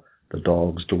the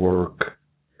dogs to work,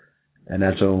 and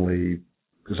that's only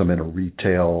because I'm in a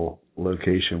retail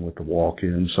location with the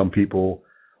walk-in. Some people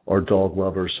are dog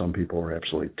lovers. Some people are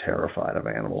absolutely terrified of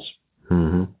animals.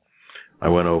 Mm-hmm. I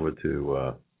went over to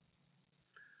a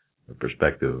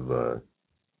prospective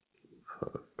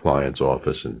client's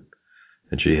office, and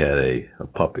she had a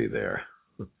puppy there.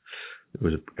 It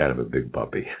was kind of a big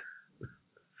puppy.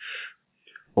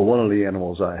 Well, one of the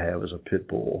animals I have is a pit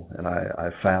bull, and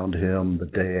I found him the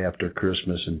day after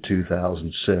Christmas in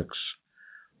 2006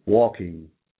 walking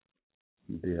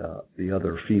the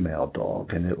other female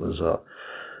dog, and it was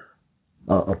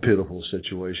a pitiful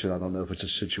situation. I don't know if it's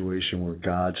a situation where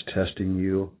God's testing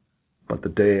you, but the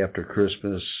day after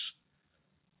Christmas,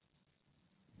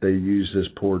 they used this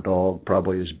poor dog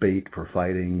probably as bait for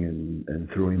fighting and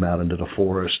threw him out into the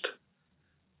forest.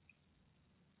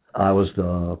 I was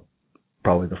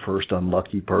probably the first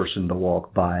unlucky person to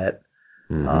walk by it,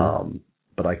 mm-hmm.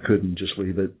 But I couldn't just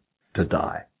leave it to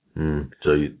die. Mm.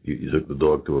 So you took the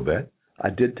dog to a vet? I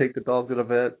did take the dog to the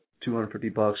vet.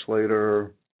 $250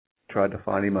 later, tried to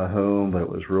find him a home, but it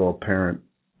was real apparent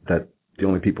that the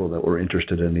only people that were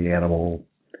interested in the animal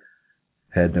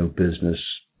had no business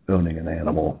owning an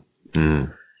animal.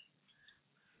 Mm.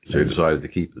 So you decided to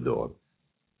keep the dog.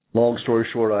 Long story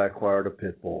short, I acquired a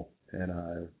pit bull, and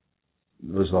it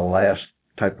was the last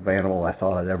type of animal I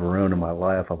thought I'd ever own in my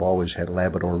life. I've always had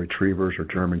Labrador Retrievers or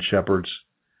German Shepherds.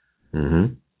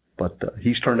 Mm-hmm. But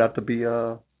he's turned out to be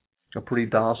a pretty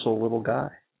docile little guy.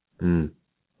 Mm.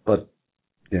 But,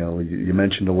 you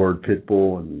mentioned the word pit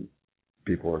bull, and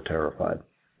people are terrified.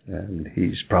 And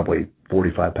he's probably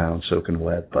 45 pounds soaking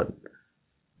wet, but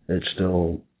it's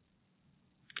still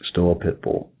a pit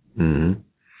bull.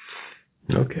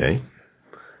 Mm-hmm. Okay.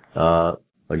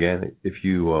 Again, if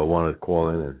you want to call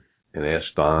in and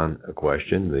ask Don a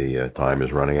question, the time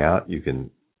is running out. You can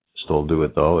still do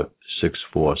it, though, at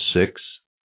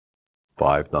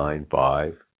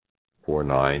 646-595-4916.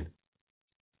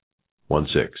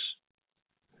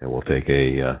 And we'll take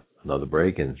another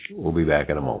break, and we'll be back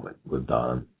in a moment with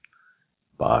Don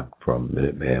Bock from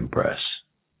MinuteMan Press.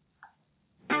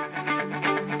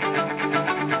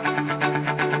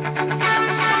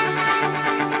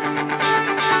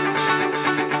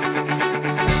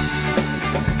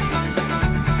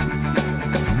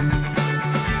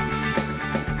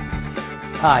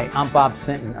 Hi, I'm Bob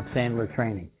Sinton of Sandler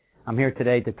Training. I'm here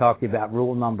today to talk to you about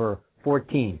rule number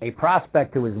 14. A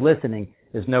prospect who is listening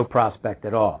is no prospect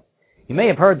at all. You may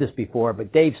have heard this before,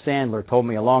 but Dave Sandler told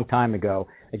me a long time ago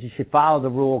that you should follow the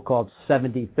rule called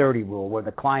 70-30 rule, where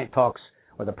the client talks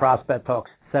or the prospect talks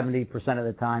 70% of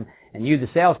the time, and you, the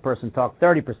salesperson, talk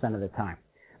 30% of the time.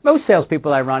 Most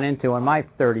salespeople I run into in my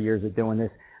 30 years of doing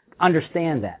this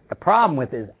understand that. The problem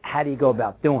with it is, how do you go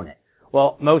about doing it?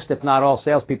 Well, most, if not all,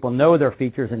 salespeople know their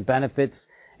features and benefits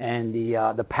and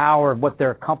the power of what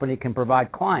their company can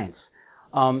provide clients.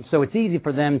 So it's easy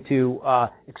for them to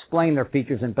explain their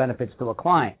features and benefits to a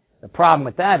client. The problem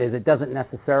with that is it doesn't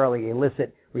necessarily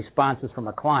elicit responses from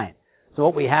a client. So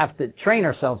what we have to train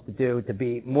ourselves to do to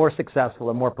be more successful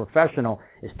and more professional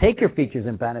is take your features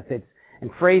and benefits and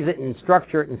phrase it and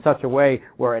structure it in such a way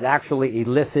where it actually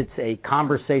elicits a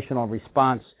conversational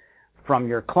response from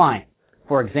your client.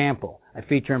 For example, a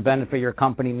feature and benefit of your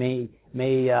company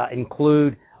may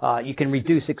include you can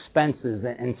reduce expenses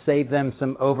and save them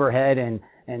some overhead and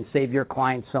save your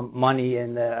clients some money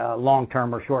in the long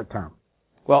term or short term.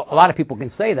 Well, a lot of people can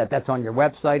say that. That's on your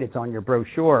website. It's on your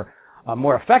brochure. A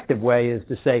more effective way is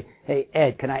to say, hey,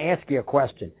 Ed, can I ask you a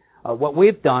question? What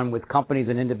we've done with companies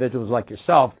and individuals like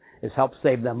yourself is help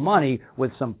save them money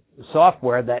with some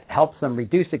software that helps them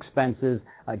reduce expenses,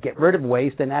 get rid of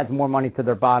waste, and adds more money to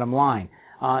their bottom line.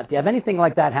 Do you have anything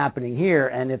like that happening here?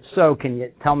 And if so, can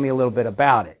you tell me a little bit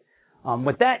about it?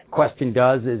 What that question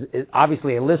does is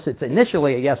obviously elicits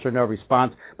initially a yes or no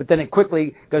response, but then it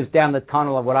quickly goes down the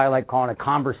tunnel of what I like calling a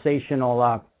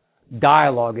conversational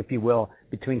dialogue, if you will,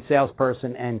 between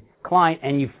salesperson and client,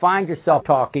 and you find yourself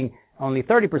talking only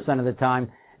 30% of the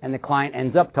time, and the client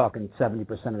ends up talking 70%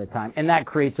 of the time. And that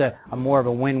creates a more of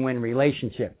a win-win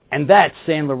relationship. And that's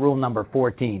Sandler rule number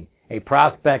 14. A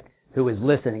prospect who is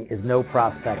listening is no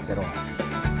prospect at all.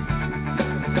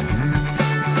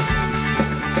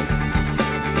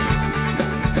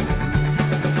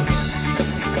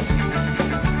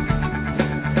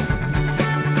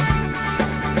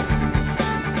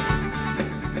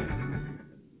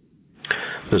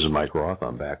 This is Mike Roth.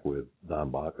 I'm back with Don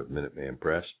Bock of MinuteMan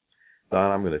Press.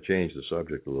 Don, I'm going to change the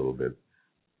subject a little bit.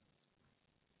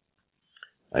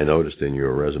 I noticed in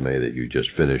your resume that you just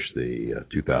finished the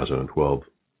 2012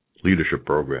 leadership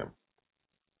program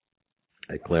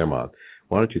at Claremont.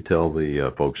 Why don't you tell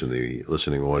the folks in the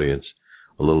listening audience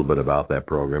a little bit about that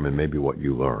program and maybe what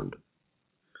you learned?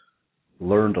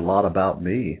 Learned a lot about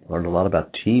me, learned a lot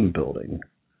about team building.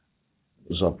 It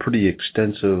was a pretty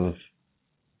extensive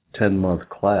 10-month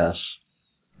class.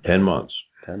 10 months.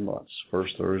 10 months.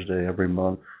 First Thursday every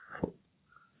month.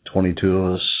 22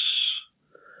 of us.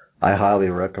 I highly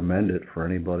recommend it for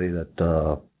anybody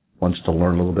that wants to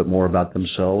learn a little bit more about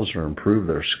themselves or improve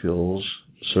their skills,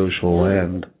 social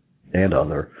and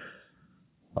other.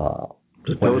 So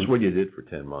tell us what you did for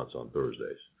 10 months on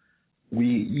Thursdays.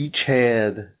 We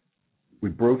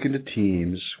broke into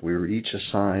teams. We were each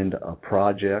assigned a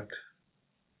project.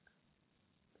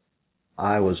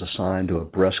 I was assigned to a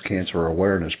breast cancer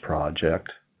awareness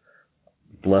project.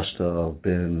 Blessed to have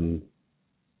been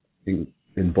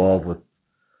involved with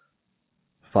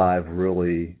 5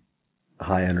 really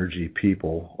high-energy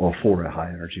people, or 4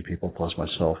 high-energy people plus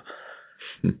myself.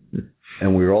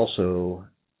 And we were also,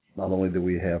 not only did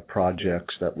we have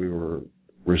projects that we were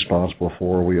responsible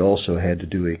for, we also had to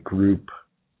do a group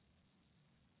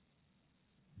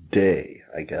day,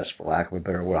 I guess, for lack of a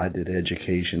better word. I did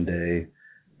Education Day.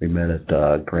 We met at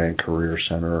Grand Career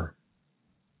Center.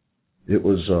 It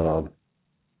was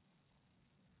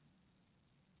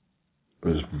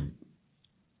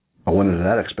I went into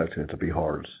that expecting it to be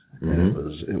hard, and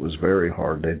it was very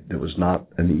hard. It was not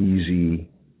an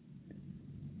easy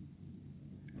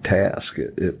task.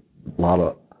 It a lot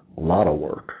of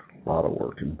work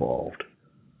involved.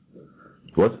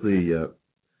 What's the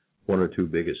 1 or 2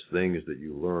 biggest things that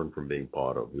you learned from being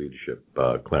part of Leadership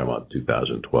Claremont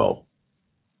 2012?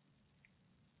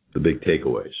 The big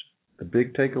takeaways. The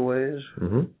big takeaways?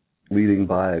 Leading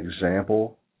by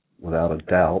example, without a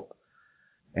doubt,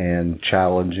 and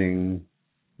challenging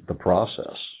the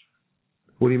process.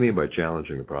 What do you mean by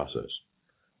challenging the process?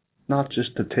 Not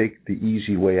just to take the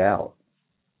easy way out.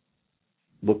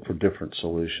 Look for different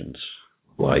solutions.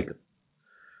 Like?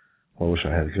 I wish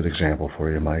I had a good example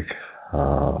for you, Mike.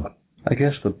 I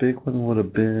guess the big one would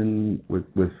have been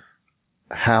with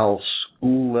how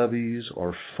school levies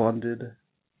are funded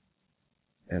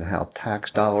and how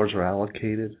tax dollars are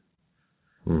allocated.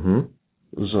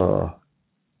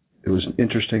 It was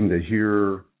interesting to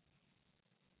hear,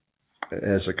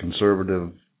 as a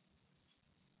conservative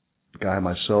guy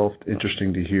myself,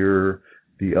 interesting to hear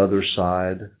the other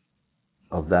side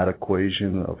of that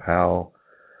equation of how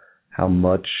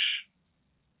much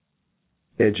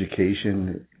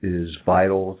education is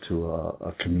vital to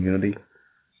a community,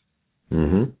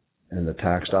 Mm-hmm. and the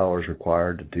tax dollars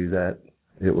required to do that.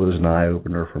 It was an eye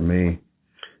opener for me.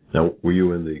 Now, were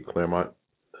you in the Claremont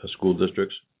school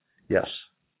districts? Yes.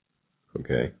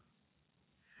 Okay.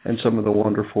 And some of the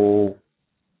wonderful,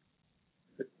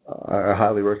 I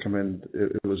highly recommend,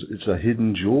 it's a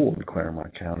hidden jewel in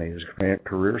Claremont County, is Grant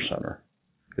Career Center.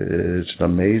 It's an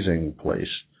amazing place.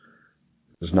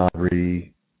 It's not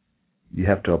really, you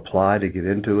have to apply to get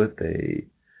into it.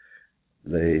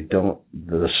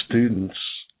 The students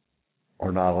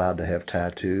are not allowed to have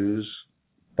tattoos,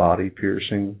 body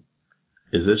piercing.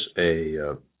 Is this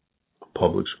a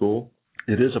public school?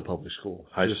 It is a public school.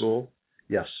 High school?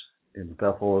 Yes, in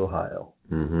Bethel, Ohio.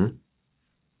 Mm-hmm.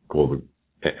 Cool.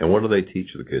 And what do they teach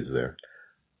the kids there?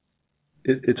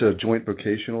 It's a joint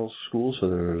vocational school, so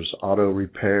there's auto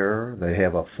repair. They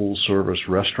have a full-service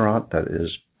restaurant that is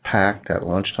packed at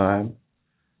lunchtime.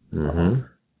 Mm-hmm.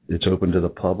 It's open to the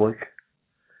public.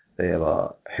 They have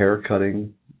a hair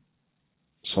cutting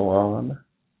salon.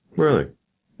 Really?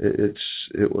 It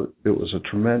was a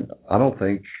tremendous. I don't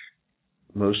think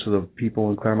most of the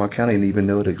people in Claremont County even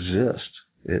know it exists.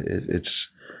 It's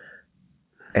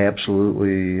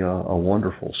absolutely a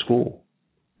wonderful school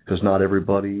because not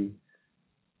everybody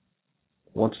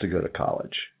wants to go to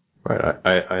college. Right.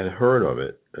 I had heard of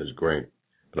it as great,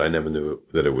 but I never knew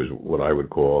that it was what I would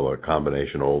call a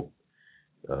combinational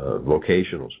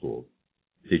vocational school,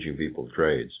 teaching people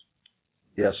trades.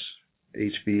 Yes,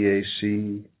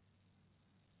 HVAC.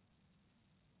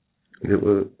 It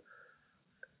was,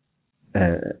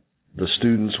 the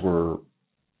students were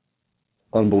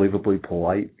unbelievably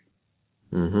polite.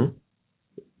 Mm-hmm.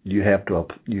 You have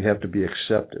to be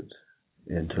accepted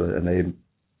into it, and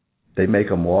they make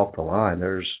them walk the line.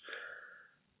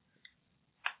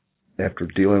 After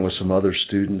dealing with some other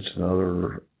students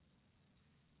and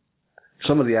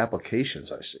some of the applications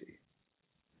I see,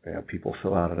 people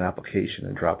fill out an application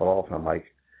and drop it off, and I'm like,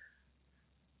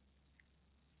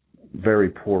 very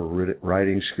poor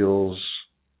writing skills.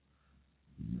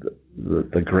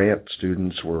 The grant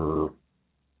students were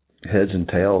heads and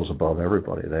tails above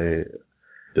everybody.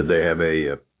 Did they have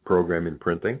a program in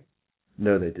printing?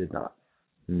 No, they did not.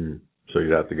 So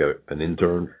you'd have to get an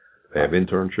intern. They have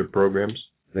internship programs?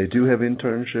 They do have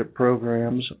internship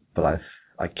programs, but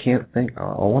I can't think. I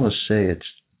want to say it's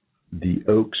the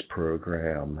Oaks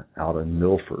program out in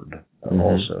Milford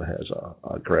also has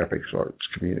a graphics arts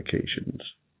communications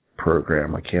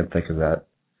program. I can't think of that.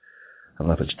 I don't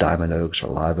know if it's Diamond Oaks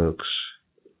or Live Oaks.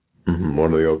 Mm-hmm.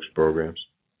 One of the Oaks programs.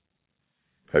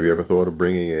 Have you ever thought of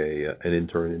bringing an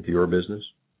intern into your business?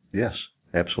 Yes,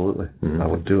 absolutely. Mm-hmm. I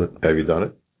would do it. Have you done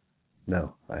it?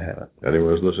 No, I haven't.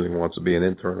 Anyone who's listening wants to be an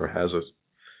intern or has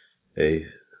a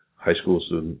high school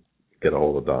student, get a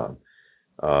hold of Don.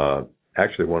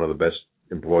 Actually, one of the best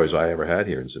employees I ever had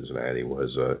here in Cincinnati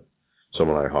was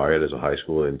someone I hired as a high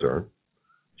school intern.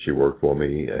 She worked for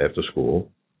me after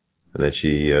school, and then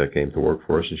she came to work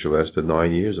for us, and she lasted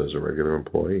 9 years as a regular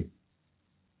employee.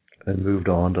 And moved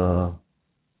on to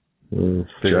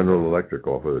General Electric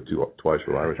offered twice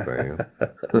what I was paying.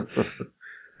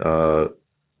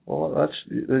 Well,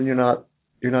 then you're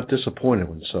not disappointed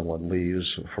when someone leaves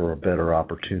for a better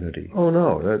opportunity. Oh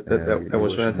no, that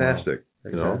was fantastic.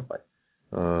 Exactly.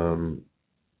 You know,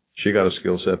 she got a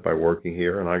skill set by working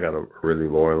here, and I got a really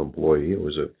loyal employee. It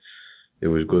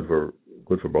was good for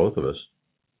both of us.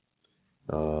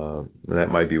 And that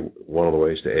might be one of the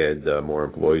ways to add more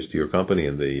employees to your company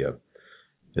in the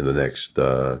next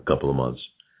couple of months.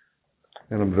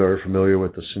 And I'm very familiar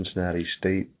with the Cincinnati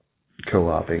State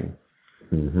co-oping.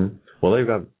 Mm-hmm. Well, they've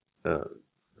got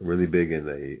really big in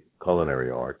the culinary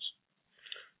arts.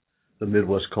 The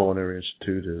Midwest Culinary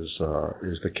Institute is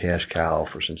the cash cow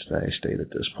for Cincinnati State at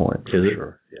this point. Is it?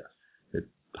 Sure. Yeah. It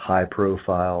high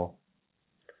profile,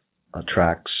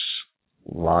 attracts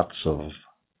lots of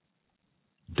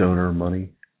donor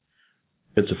money.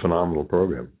 It's a phenomenal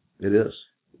program. It is.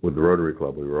 With the Rotary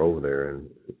Club, we were over there and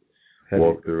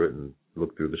walked through it and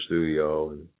looked through the studio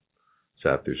and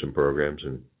sat through some programs,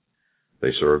 and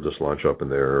they served us lunch up in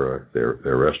their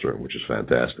restaurant, which is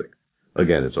fantastic.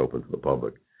 Again, it's open to the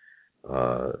public.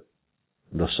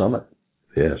 The Summit.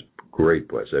 Yes, great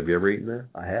place. Have you ever eaten there?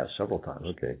 I have several times.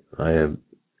 Okay. I have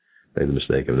made the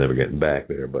mistake of never getting back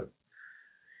there, but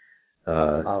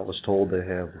I was told they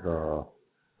have the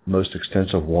most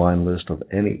extensive wine list of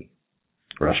any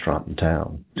restaurant in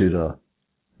town. Due to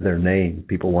their name,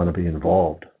 people want to be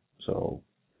involved, so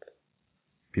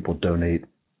people donate.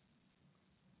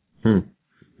 Didn't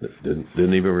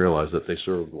even realize that they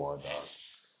served wine.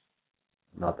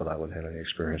 Not that I would have any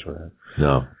experience with that.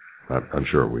 No, I'm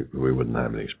sure we wouldn't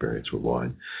have any experience with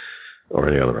wine or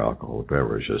any other alcoholic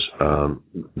beverages.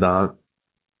 Don,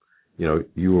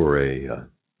 you were a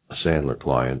Sandler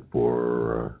client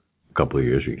for a couple of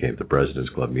years. You came to President's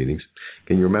Club meetings.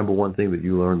 Can you remember one thing that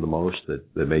you learned the most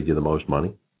that made you the most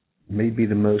money? Made me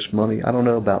the most money? I don't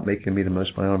know about making me the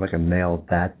most money. I don't know if I can nail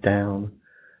that down.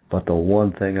 But the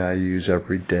one thing I use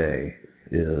every day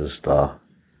is the,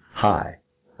 hi,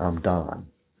 I'm Don,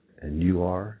 and you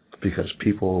are? Because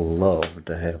people love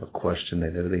to have a question they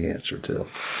know the answer to.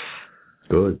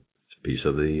 Good. It's a piece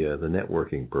of the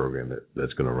networking program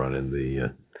that's going to run in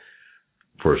the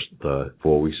first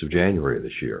 4 weeks of January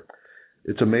this year.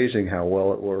 It's amazing how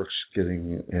well it works.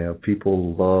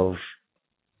 People love.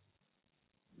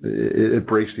 It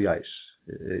breaks the ice.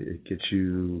 It gets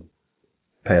you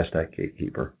past that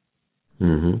gatekeeper.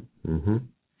 Who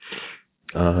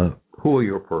are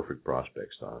your perfect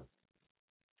prospects, Don?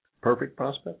 Perfect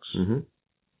prospects?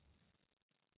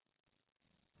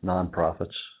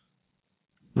 Nonprofits.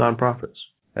 Nonprofits.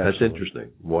 That's Absolutely.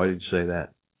 interesting. Why did you say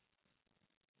that?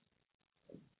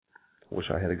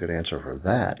 Wish I had a good answer for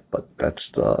that, but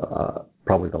that's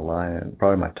probably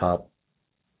my top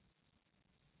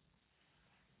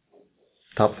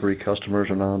 3 customers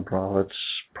are nonprofits.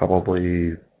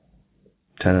 Probably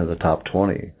 10 of the top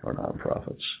 20 are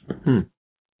nonprofits.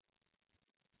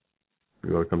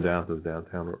 You ought to come down to the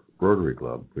downtown Rotary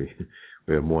Club. We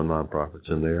have more nonprofits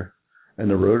in there. And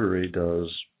the Rotary does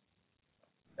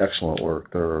excellent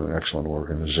work. They're an excellent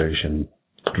organization.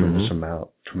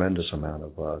 Tremendous amount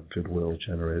of goodwill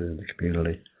generated in the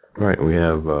community. Right. We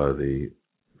have the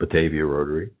Batavia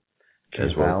Rotary.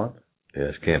 Camp Allen?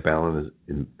 Yes, Camp Allen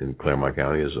is in Claremont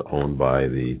County is owned by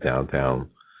the downtown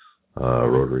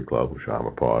Rotary Club, which I'm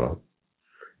a part of.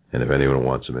 And if anyone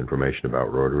wants some information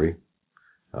about Rotary,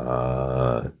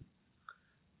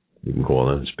 you can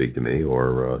call in and speak to me,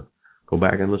 or go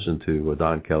back and listen to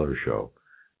Don Keller's show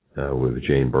with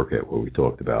Jane Burkett, where we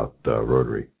talked about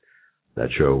Rotary. That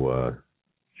show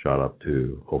shot up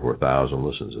to over 1,000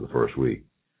 listens in the first week.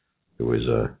 It was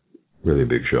a really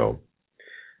big show.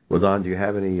 Well, Don, do you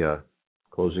have any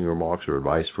closing remarks or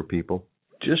advice for people?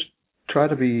 Just try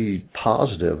to be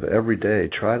positive every day.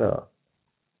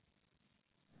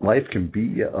 Life can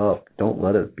beat you up. Don't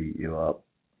let it beat you up.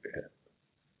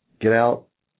 Get out,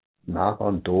 knock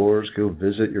on doors, go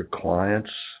visit your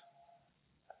clients,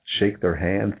 shake their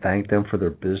hand, thank them for their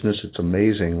business. It's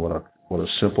amazing what a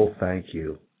simple thank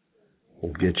you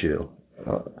will get you.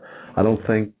 I don't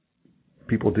think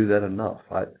people do that enough.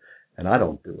 I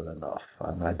don't do it enough.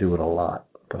 I do it a lot.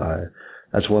 But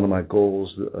that's one of my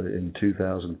goals in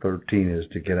 2013 is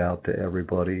to get out to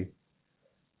everybody,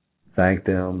 thank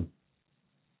them,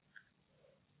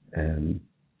 and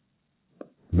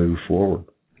move forward.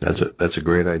 That's a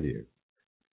great idea.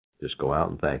 Just go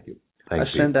out and thank you. I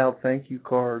send out thank you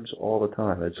cards all the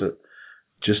time. It's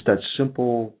just that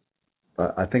simple.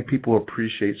 I think people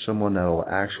appreciate someone that will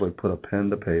actually put a pen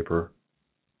to paper,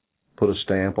 put a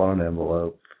stamp on an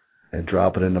envelope, and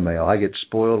drop it in the mail. I get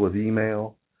spoiled with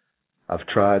email. I've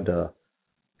tried to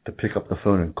pick up the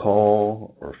phone and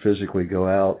call or physically go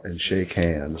out and shake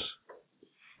hands.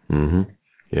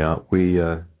 Yeah,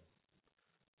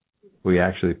 we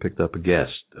actually picked up a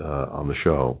guest on the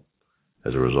show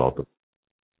as a result of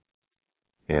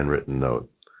a handwritten note.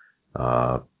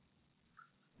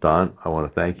 Don, I want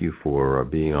to thank you for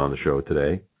being on the show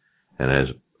today. And as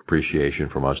appreciation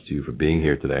from us to you for being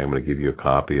here today, I'm going to give you a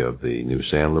copy of the new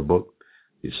Sandler book,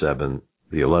 the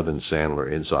 11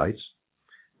 Sandler Insights,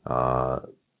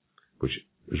 which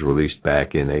was released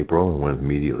back in April and went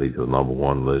immediately to the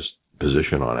 #1 list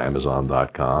position on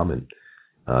Amazon.com and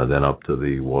then up to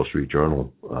the Wall Street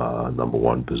Journal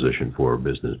 #1 position for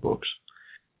business books.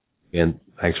 And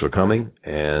thanks for coming,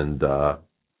 and I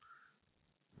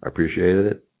appreciated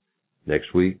it.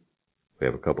 Next week, we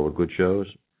have a couple of good shows.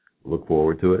 Look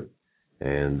forward to it.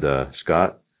 And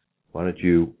Scott, why don't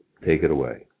you take it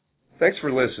away? Thanks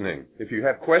for listening. If you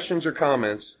have questions or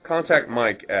comments, contact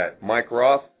Mike at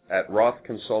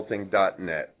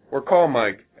MikeRoth@rothconsulting.net or call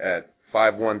Mike at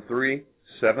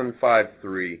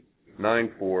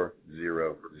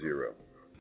 513-753-9400.